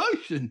get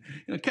promotion.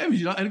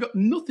 Cambridge United have got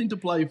nothing to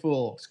play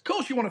for. Of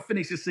course you want to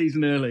finish the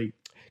season early.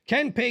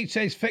 Ken Page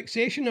says,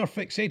 fixation or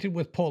fixated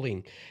with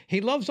Pauline.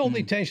 He loves all the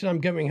attention I'm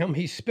giving him.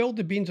 He's spilled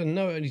the beans on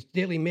now in his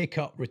daily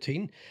makeup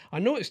routine. I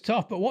know it's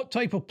tough, but what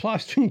type of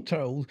plastering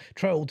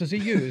trowel does he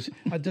use?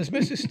 And does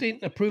Mrs.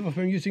 Stainton approve of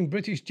him using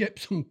British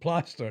gypsum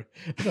plaster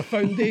as a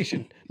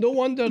foundation? No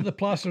wonder the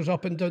plasters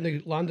up and down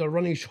the land are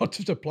running short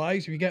of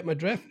supplies, if you get my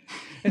drift.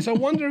 It's a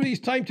wonder he's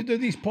time to do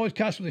these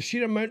podcasts with the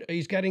sheer amount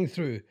he's getting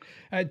through.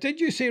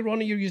 Did you say,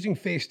 Ronnie, you're using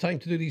FaceTime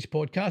to do these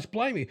podcasts?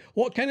 Blimey,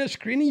 what kind of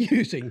screen are you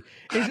using?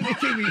 Is it the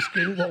TV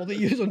screen what they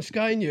use on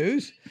Sky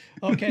News?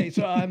 Okay,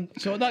 so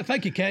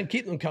thank you, Ken.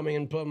 Keep them coming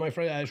in, my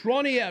friend. It's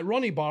Ronnie at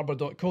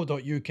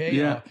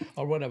ronniebarber.co.uk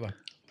or whatever.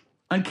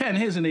 And Ken,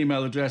 here's an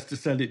email address to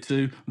send it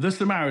to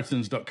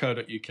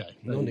thesamaritans.co.uk.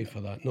 No need for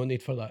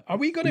that. Are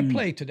we going to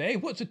play today?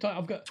 What's the time?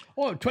 I've got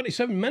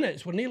 27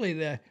 minutes. We're nearly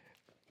there.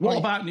 What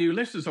about new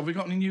listeners? Have we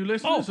got any new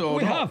listeners?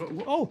 We have.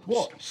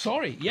 What?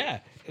 Sorry, yeah.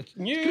 It's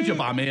new. Good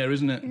job I'm here,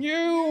 isn't it?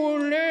 New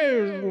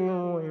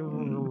listeners.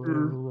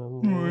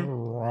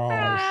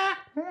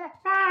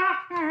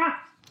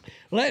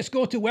 Let's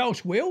go to Wales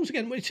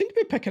again. We seem to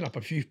be picking up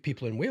a few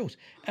people in Wales.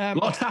 A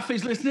lot of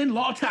Taffies listening. A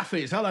lot of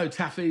Taffies. Hello,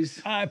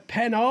 Taffies.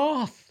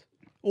 Penarth.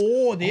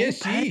 Oh, there,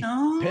 see.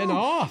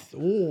 Penarth.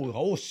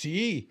 Oh,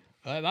 see.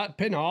 That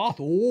Penarth.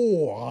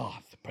 Oh,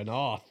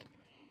 Penarth.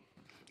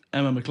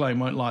 Emma McLean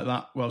won't like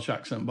that Welsh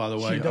accent, by the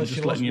way. I'm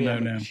just letting you know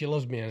now. She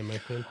loves me, Emma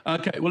McLean.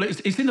 Okay, well,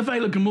 it's in the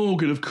Vale of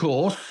Glamorgan, of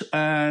course,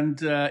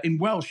 and in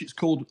Welsh it's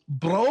called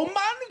Broman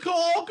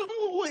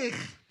Gorgwych.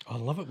 I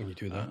love it when you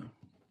do that.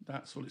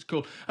 That's what it's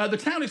called. The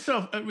town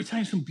itself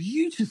retains some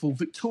beautiful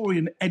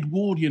Victorian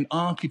Edwardian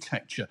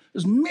architecture.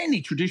 There's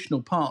many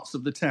traditional parts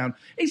of the town.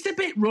 It's a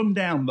bit run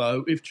down,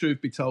 though, if truth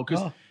be told,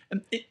 because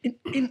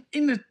in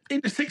the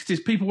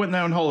 60s, people went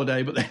there on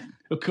holiday, but then,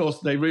 of course,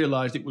 they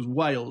realised it was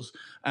Wales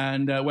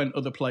and went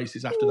other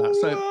places after that.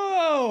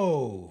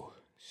 Whoa!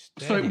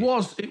 So it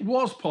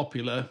was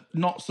popular,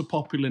 not so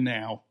popular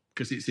now,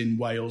 because it's in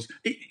Wales.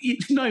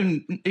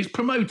 It's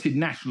promoted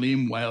nationally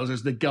in Wales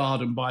as the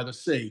Garden by the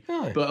Sea,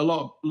 but a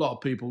lot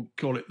of people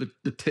call it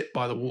the Tip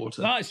by the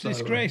Water. That's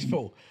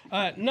disgraceful.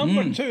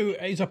 Number 2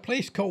 is a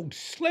place called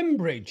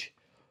Slimbridge.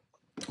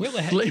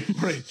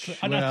 Slimbridge.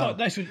 And I thought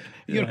this was,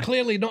 you're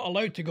clearly not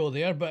allowed to go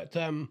there, but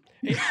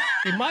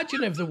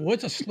imagine if there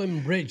was a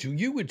Slim Bridge,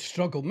 you would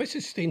struggle.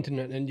 Mrs. Stainton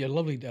and your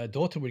lovely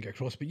daughter would get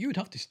across, but you would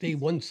have to stay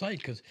one side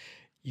because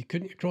You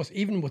couldn't cross,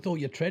 even with all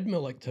your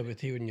treadmill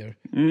activity when you're.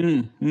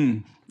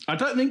 I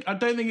don't think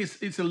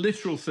it's a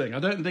literal thing. I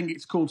don't think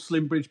it's called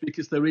Slimbridge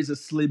because there is a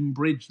Slim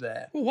Bridge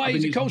there. Well, why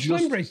is it called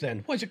Slimbridge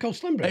then? Why is it called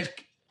Slimbridge?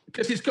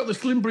 Because it's got the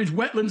Slimbridge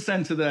Wetland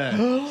Centre there,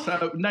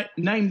 so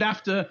named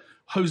after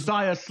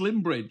Hosea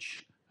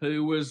Slimbridge,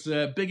 who was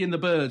big into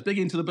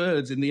the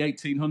birds in the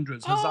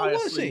 1800s. Hosea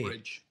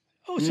Slimbridge.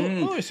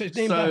 So it's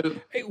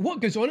named.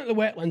 What goes on at the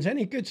wetlands?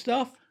 Any good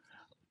stuff?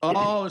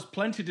 Oh, there's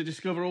plenty to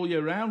discover all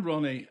year round,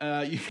 Ronnie.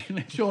 You can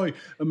enjoy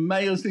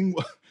amazing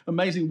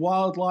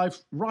wildlife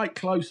right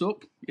close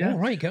up. Yeah,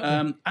 right.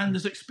 And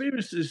there's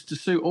experiences to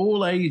suit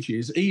all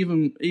ages,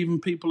 even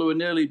people who are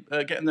nearly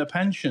getting their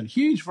pension.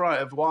 Huge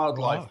variety of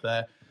wildlife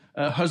there.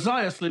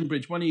 Hosea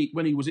Slimbridge, when he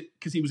was,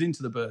 because he was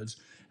into the birds,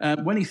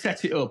 when he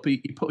set it up, he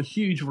put a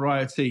huge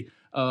variety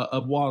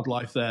of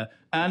wildlife there.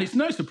 And it's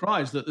no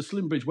surprise that the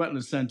Slimbridge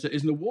Wetlands Centre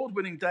is an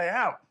award-winning day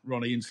out,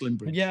 Ronnie, in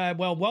Slimbridge. Yeah,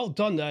 well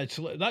done. That's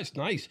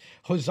nice.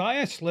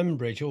 Hosea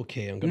Slimbridge.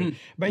 Okay, I'm going to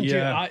mind you.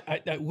 I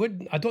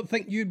don't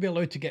think you'd be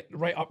allowed to get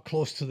right up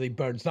close to the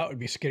birds. That would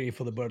be scary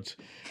for the birds.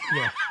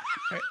 Yeah,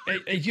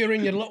 as you're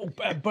in your little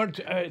bird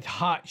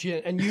hatch,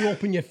 and you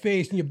open your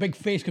face, and your big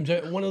face comes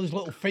out, and one of those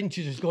little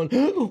finches is going,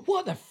 oh,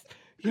 "What the?"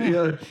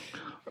 Yeah.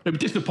 He'd be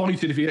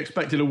disappointed if he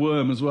expected a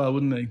worm as well,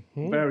 wouldn't he?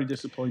 Very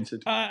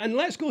disappointed. And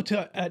let's go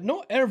to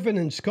not Irvine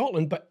in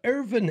Scotland, but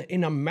Irvine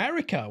in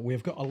America.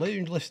 We've got a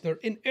lounge listener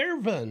in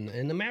Irvine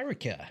in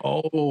America.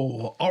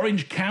 Oh,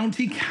 Orange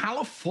County,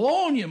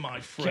 California,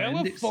 my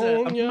friend.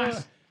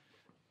 California.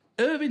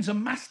 Irvine's a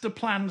master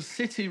planned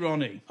city,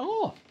 Ronnie.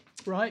 Oh,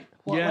 right.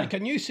 Like a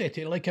new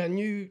city, like a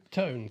new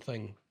town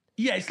thing.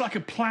 Yeah, it's like a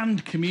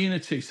planned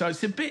community. So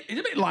it's a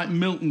bit like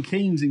Milton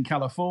Keynes in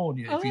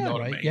California, if you know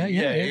what I mean.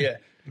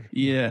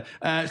 Yeah.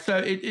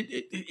 So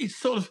it's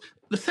sort of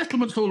the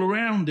settlements all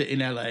around it in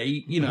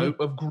LA,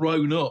 have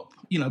grown up,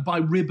 by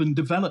ribbon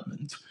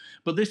development.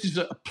 But this is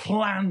a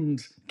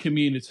planned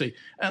community.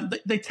 And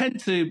they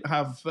tend to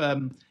have,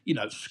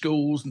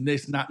 schools and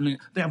this and that. And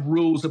they have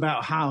rules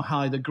about how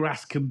high the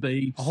grass can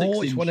be.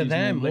 Oh, it's one of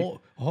them.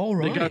 All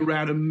right. They go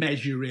around and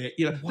measure it.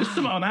 There's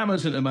something on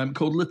Amazon at the moment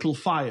called Little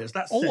Fires.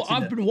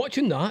 I've been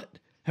watching that.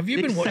 Have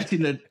you been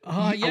watching?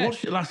 I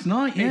watched it last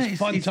night. Yeah, it's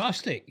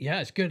fantastic.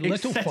 It's good. It's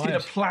Little set Fires. in a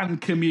planned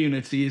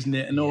community, isn't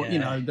it? And all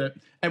that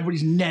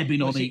everybody's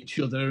nebbing on each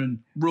other and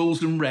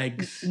rules and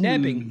regs.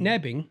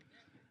 Nebbing.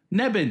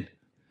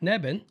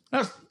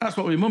 That's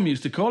what my mum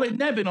used to call it.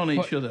 Nebbing on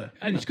each other.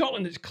 And in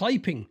Scotland, it's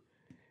clyping.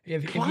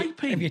 If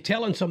you're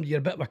telling somebody you're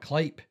a bit of a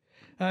clype.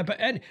 But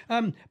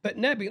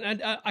nebbing,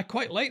 and I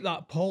quite like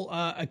that, Paul,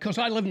 because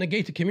I live in a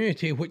gated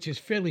community which is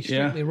fairly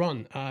strictly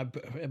run,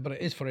 but it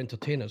is for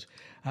entertainers.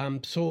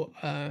 So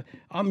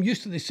I'm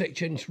used to the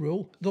 6-inch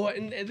rule, though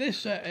in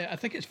this, I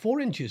think it's 4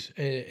 inches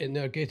in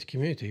their gated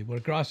community where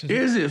grass is.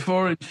 Is it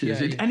 4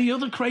 inches? Any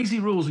other crazy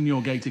rules in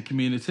your gated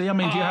community? I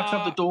mean, do you have to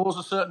have the doors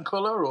a certain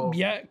colour? Or?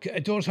 Yeah,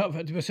 doors have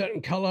to be a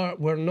certain colour.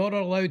 We're not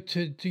allowed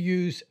to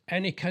use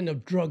any kind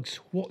of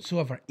drugs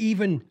whatsoever,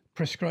 even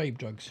prescribed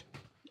drugs.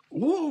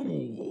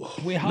 Whoa!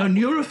 No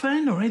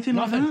Nurofen or anything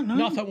like that. No?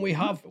 Nothing. We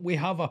have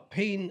a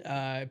pain.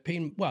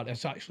 Well,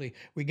 it's actually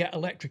we get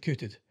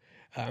electrocuted.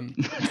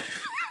 The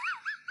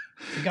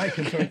guy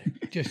comes out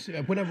just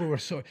whenever we're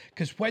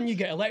because when you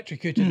get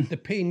electrocuted, the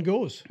pain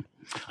goes.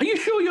 Are you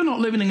sure you're not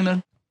living in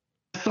an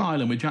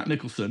asylum with Jack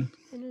Nicholson?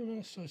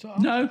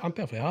 No. I'm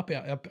perfectly happy.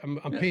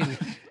 I'm paying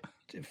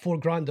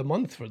 $4,000 a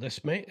month for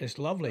this, mate. It's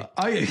lovely.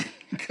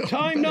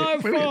 Time now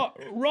for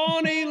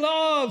Ronnie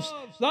Loves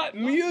that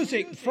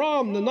music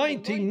from the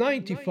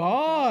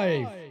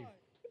 1995.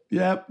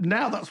 Yeah,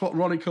 now that's what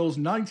Ronnie calls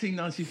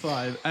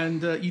 1995.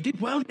 And you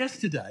did well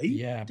yesterday.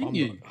 Yeah, didn't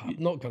you? I'm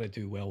not going to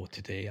do well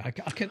today. I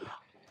can.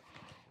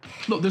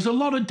 Look, there's a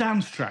lot of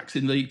dance tracks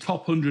in the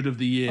top 100 of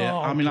the year.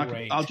 Oh, I mean,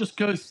 I'll just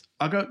go.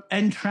 I'll go.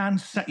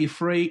 Entrance, Set You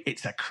Free.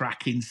 It's a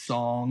cracking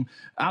song.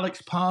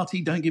 Alex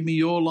Party, Don't Give Me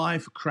Your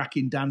Life. A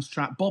cracking dance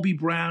track. Bobby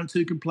Brown,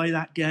 Who Can Play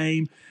That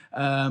Game.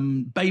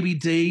 Baby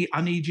D,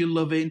 I Need Your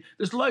Loving.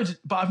 There's loads,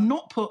 but I've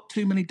not put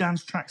too many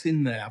dance tracks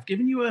in there. I've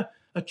given you a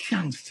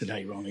chance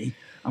today, Ronnie.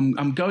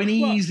 I'm going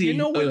easy. You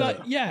know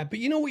what? But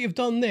you know what you've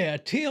done there,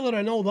 Taylor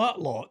and all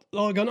that lot.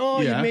 They're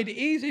going, you made it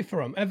easy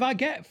for him. If I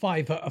get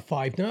 5 out of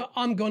 5 now,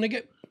 I'm going to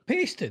get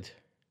pasted.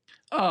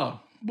 Oh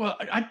well,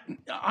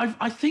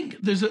 I think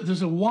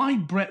there's a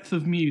wide breadth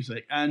of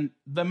music, and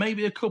there may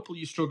be a couple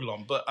you struggle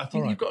on, but I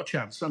think you've got a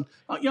chance. And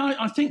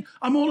I think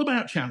I'm all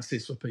about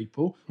chances for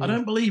people. I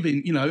don't believe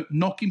in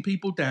knocking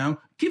people down.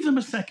 Give them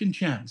a second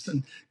chance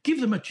and give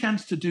them a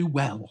chance to do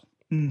well.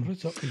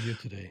 What's up with you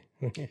today?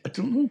 I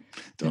don't know.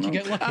 Did you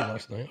get lucky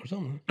last night or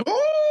something?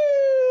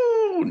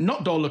 Oh,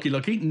 not door lucky.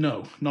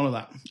 No, none of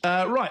that.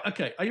 Right,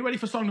 okay. Are you ready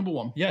for song number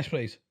 1? Yes,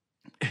 please.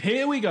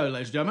 Here we go,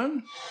 ladies and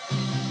gentlemen.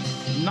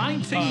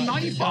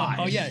 1995.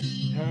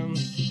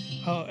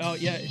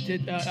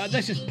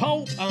 This is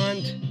Pulp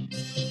and.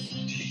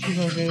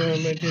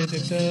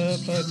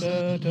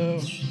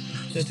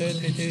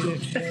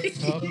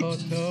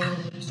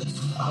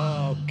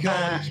 Oh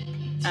God.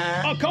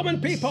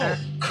 Common People.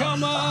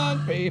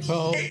 Common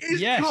People. It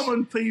is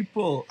Common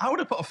People. I would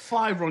have put a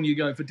 5 on you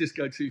going for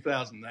Disco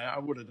 2000 there. I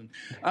would have done.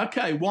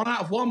 Okay, 1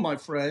 out of 1, my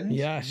friend.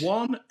 Yes.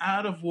 1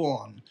 out of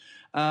 1.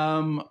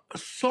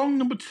 Song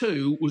number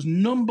 2 was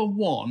number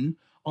 1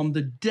 on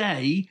the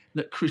day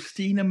that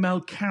Christina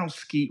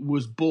Melkowski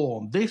was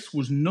born. This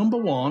was number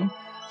 1.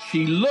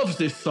 She loves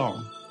this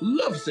song.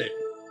 Loves it.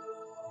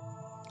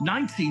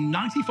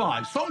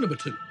 1995. Song number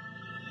 2.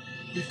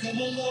 We've come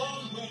a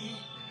long way.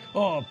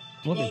 Oh,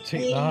 bloody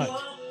take that.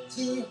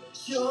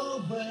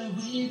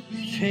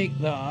 Take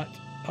that.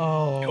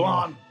 Oh. Go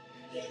on.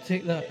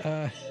 Take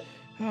that.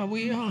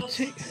 We are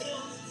take.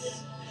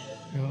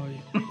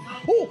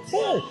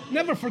 Oh,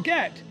 never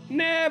forget.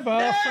 Never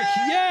forget.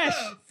 Yes.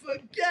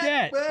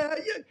 Forget where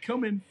you're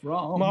coming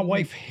from. My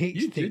wife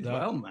hates you take did that.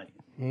 Well, mate.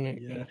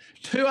 Yeah.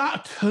 2 out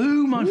of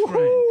 2, my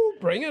friend.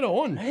 Bring it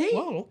on. Hey.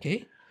 Well,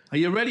 okay. Are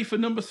you ready for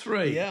number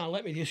 3? Yeah,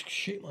 let me just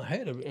shake my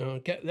head.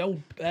 Get the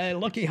old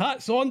lucky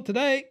hats on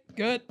today.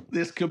 Good.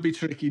 This could be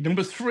tricky.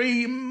 Number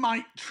 3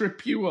 might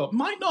trip you up.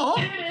 Might not.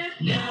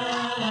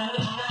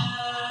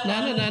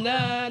 Na na na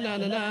na na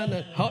na na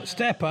na. Hot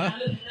stepper.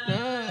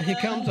 Here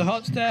comes the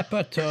hot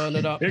stepper. Turn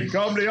it up. Here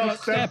comes the hot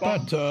stepper.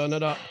 Turn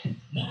it up.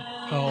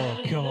 Oh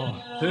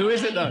God. Who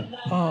is it though?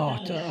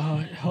 Hot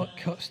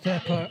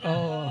stepper.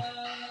 Oh.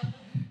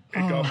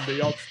 Here comes the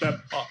hot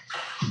stepper.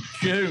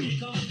 Tune.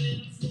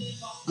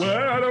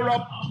 We're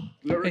up.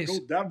 Lyrical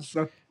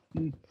dancer.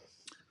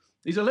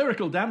 He's a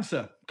lyrical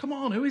dancer. Come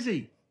on, who is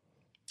he?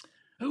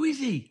 Who is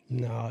he?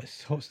 No,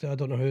 it's hot stepper. I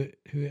don't know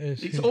who it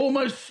is. It's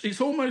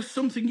almost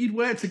something you'd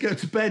wear to go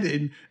to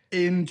bed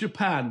in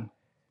Japan.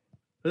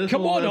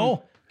 Come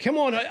on, come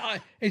on.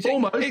 Is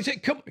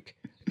it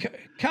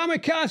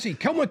Kamikaze?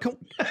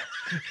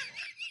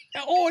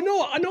 Oh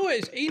no, I know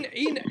it's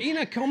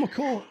Ina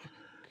Komako.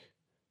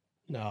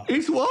 No.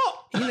 It's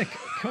what? Ina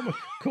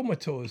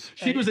Comatose.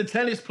 She was a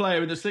tennis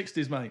player in the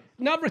 60s, mate.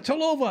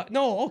 Navratilova.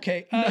 No,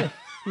 okay.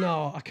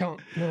 No, I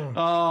can't. No.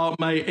 Oh,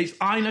 mate, it's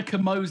Ina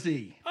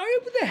Kamosi. How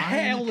the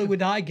hell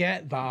would I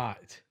get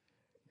that?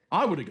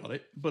 I would have got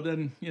it, but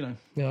then,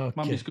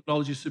 my musical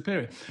knowledge is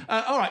superior.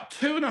 All right,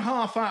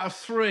 2.5 out of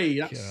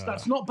 3.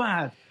 That's not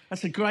bad.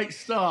 That's a great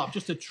start.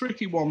 Just a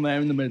tricky one there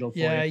in the middle for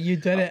you. Yeah, you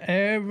did it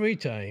every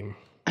time.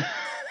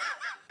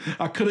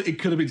 It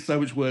could have been so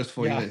much worse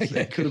for you.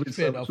 It could have been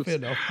so much worse. Fair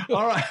enough.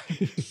 All right,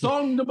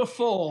 song number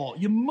 4.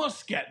 You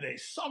must get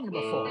this. Song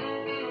number 4.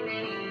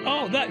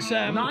 Oh, that's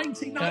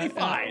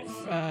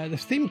 1995. The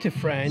theme to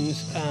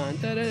Friends.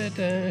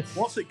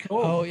 What's it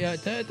called? Oh yeah.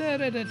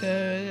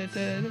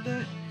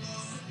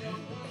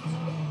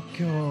 Oh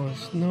God,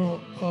 no.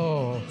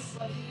 Oh.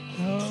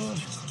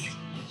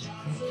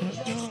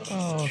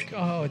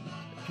 God.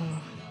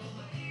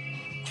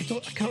 I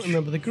can't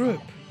remember the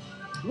group.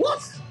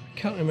 What?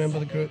 Can't remember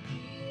the group.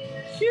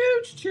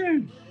 Huge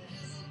tune.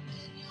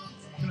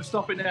 I'm gonna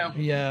stop it now.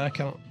 Yeah, I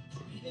can't.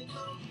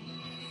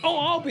 Oh,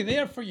 I'll be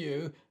there for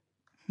you.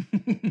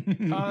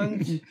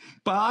 And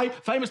by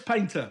famous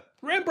painter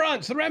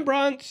the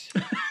Rembrandts.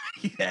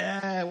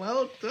 Yeah,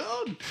 well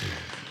done.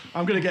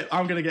 I'm gonna get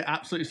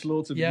absolutely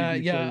slaughtered.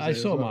 I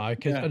saw my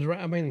because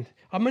I mean,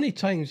 how many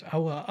times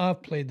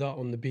I've played that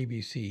on the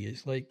BBC?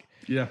 It's like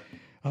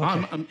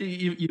Okay.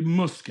 You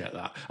must get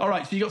that. All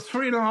right, so you got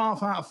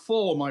 3.5 out of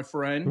 4, my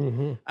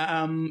friend.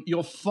 Mm-hmm.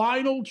 Your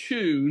final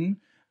tune.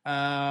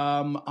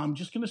 I'm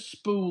just going to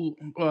spool.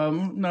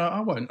 No, I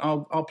won't.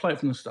 I'll play it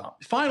from the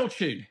start. Final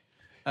tune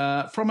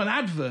from an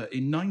advert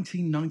in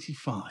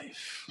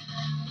 1995.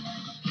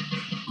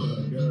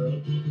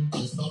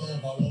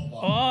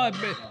 Oh,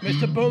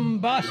 Mr.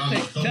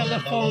 Bombastic,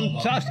 telephone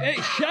tastic,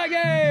 it's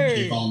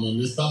Shaggy!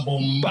 Mr.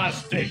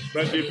 Bombastic,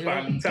 very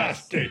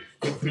fantastic.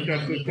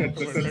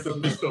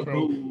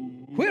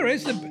 Where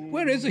is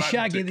the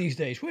Shaggy these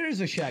days? Where is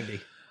the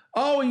Shaggy?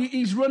 Oh,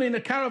 he's running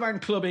a caravan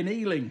club in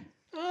Ealing.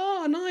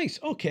 Oh, nice.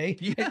 Okay.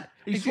 Yeah,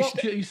 he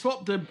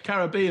swapped the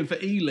Caribbean for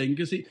Ealing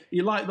because he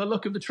liked the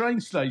look of the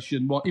train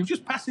station. He was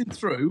just passing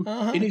through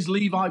in his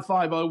Levi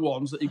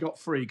 501s that he got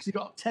free because he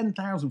got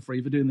 10,000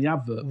 free for doing the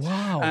advert.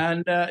 Wow.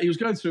 And he was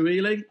going through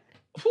Ealing.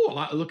 Oh, I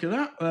like the look of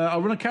that.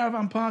 I'll run a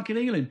caravan park in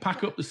Ealing,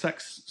 pack up the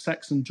sex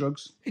and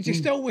drugs. Is he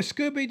still with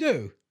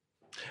Scooby-Doo?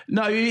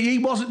 No, he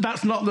wasn't.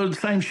 That's not the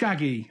same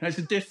Shaggy. That's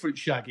a different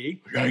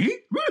Shaggy. Shaggy?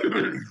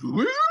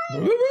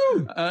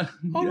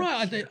 All right.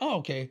 I did. Oh,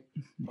 okay.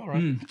 All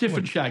right.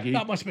 Different Shaggy.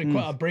 That must have been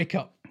quite a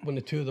breakup when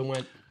the two of them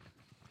went.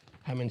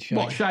 Him and Shaggy.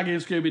 What, Shaggy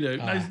and Scooby-Doo?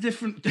 No, it's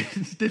different.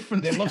 It's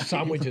different. They love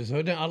sandwiches.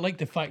 I like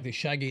the fact that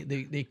Shaggy,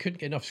 they couldn't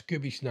get enough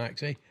Scooby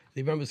snacks, eh?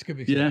 They remember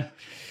Scooby snacks? Yeah.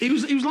 He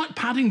was like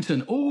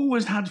Paddington.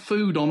 Always had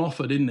food on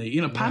offer, didn't he?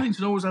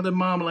 Paddington always had a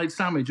marmalade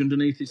sandwich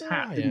underneath his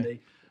hat, didn't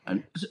he?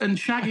 And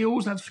Shaggy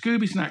always had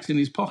Scooby snacks in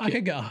his pocket.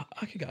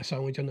 I could get a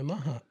sandwich under my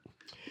hat.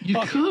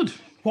 You could.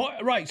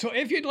 What? Right. So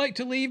if you'd like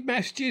to leave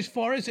messages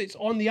for us, it's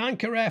on the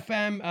Anchor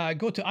FM.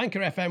 Go to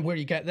Anchor FM where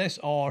you get this,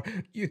 or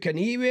you can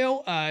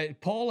email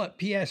Paul at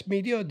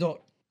psmedia.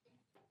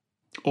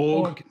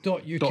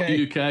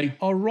 org.uk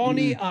or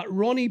Ronnie at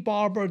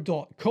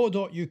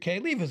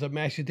ronniebarber.co.uk. Leave us a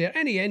message there.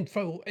 Any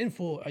info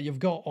you've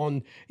got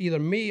on either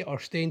me or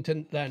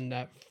Stainton,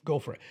 then go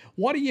for it.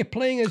 What are you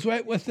playing as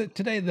well with it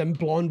today, the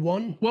Blonde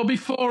one? Well,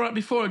 before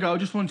I go, I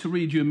just wanted to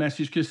read you a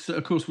message because,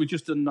 of course, we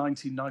just done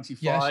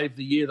 1995,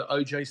 the year that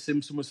O.J.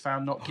 Simpson was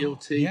found not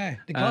guilty. Yeah,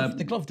 the glove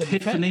didn't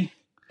Tiffany. fit.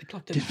 The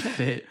glove didn't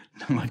fit.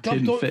 No, it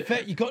didn't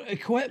fit. You got to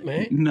quit,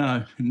 mate.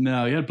 No,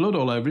 he had blood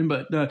all over him,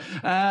 but no.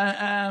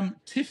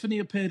 Tiffany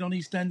appeared on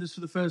EastEnders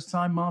for the first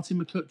time,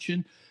 Martin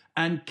McCutcheon,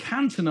 and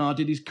Cantona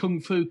did his kung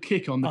fu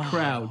kick on the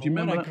crowd. Do you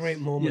remember what a great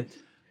moment.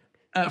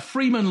 Yeah.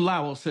 Freeman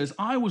Lowell says,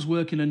 I was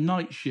working a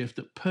night shift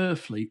at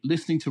Purfleet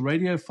listening to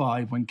Radio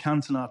 5 when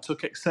Cantona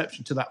took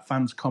exception to that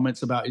fan's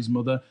comments about his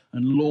mother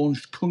and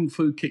launched Kung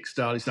Fu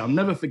Kickstyle. He said, I'll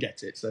never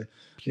forget it. So,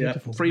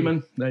 beautiful.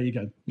 Freeman, there you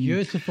go.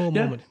 Beautiful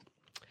moment.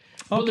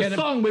 But the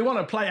song we want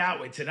to play out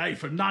with today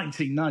from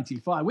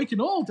 1995, we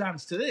can all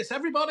dance to this.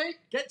 Everybody,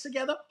 get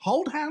together,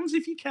 hold hands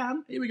if you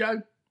can. Here we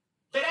go.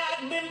 Okay,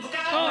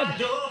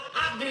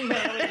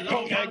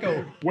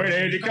 go. Where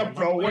did you come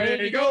from? Where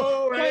did you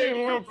go?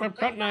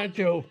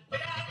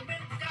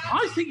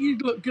 I think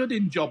you'd look good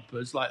in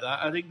jobbers like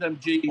that. I think them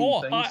jeans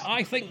things.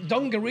 I think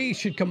dungarees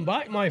should come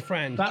back, my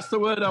friend. That's the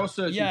word I was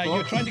searching for. Yeah,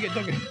 you're trying to get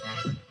dungarees.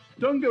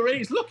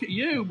 Dungarees, look at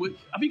you.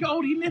 Have you got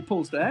all your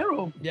nipples there,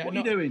 or what are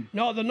you doing?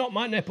 No, they're not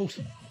my nipples.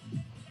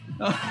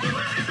 I've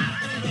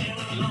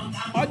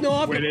had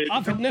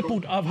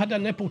a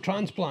nipple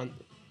transplant.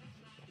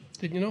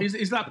 Did you know?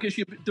 Is that because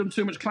you've done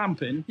too much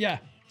clamping? Yeah.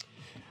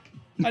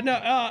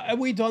 Are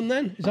we done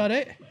then? Is that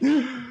it?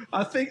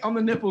 I think on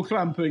the nipple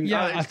clamping,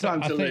 it's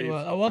time to leave.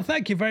 Well,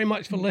 thank you very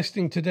much for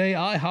listening today.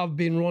 I have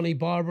been Ronnie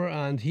Barber,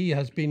 and he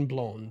has been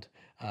Blonde,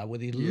 with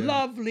his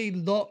lovely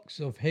locks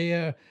of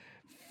hair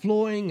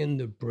flowing in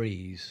the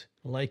breeze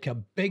like a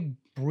big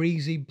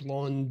breezy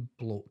blonde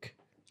bloke.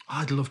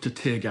 I'd love to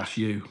tear gas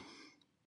you.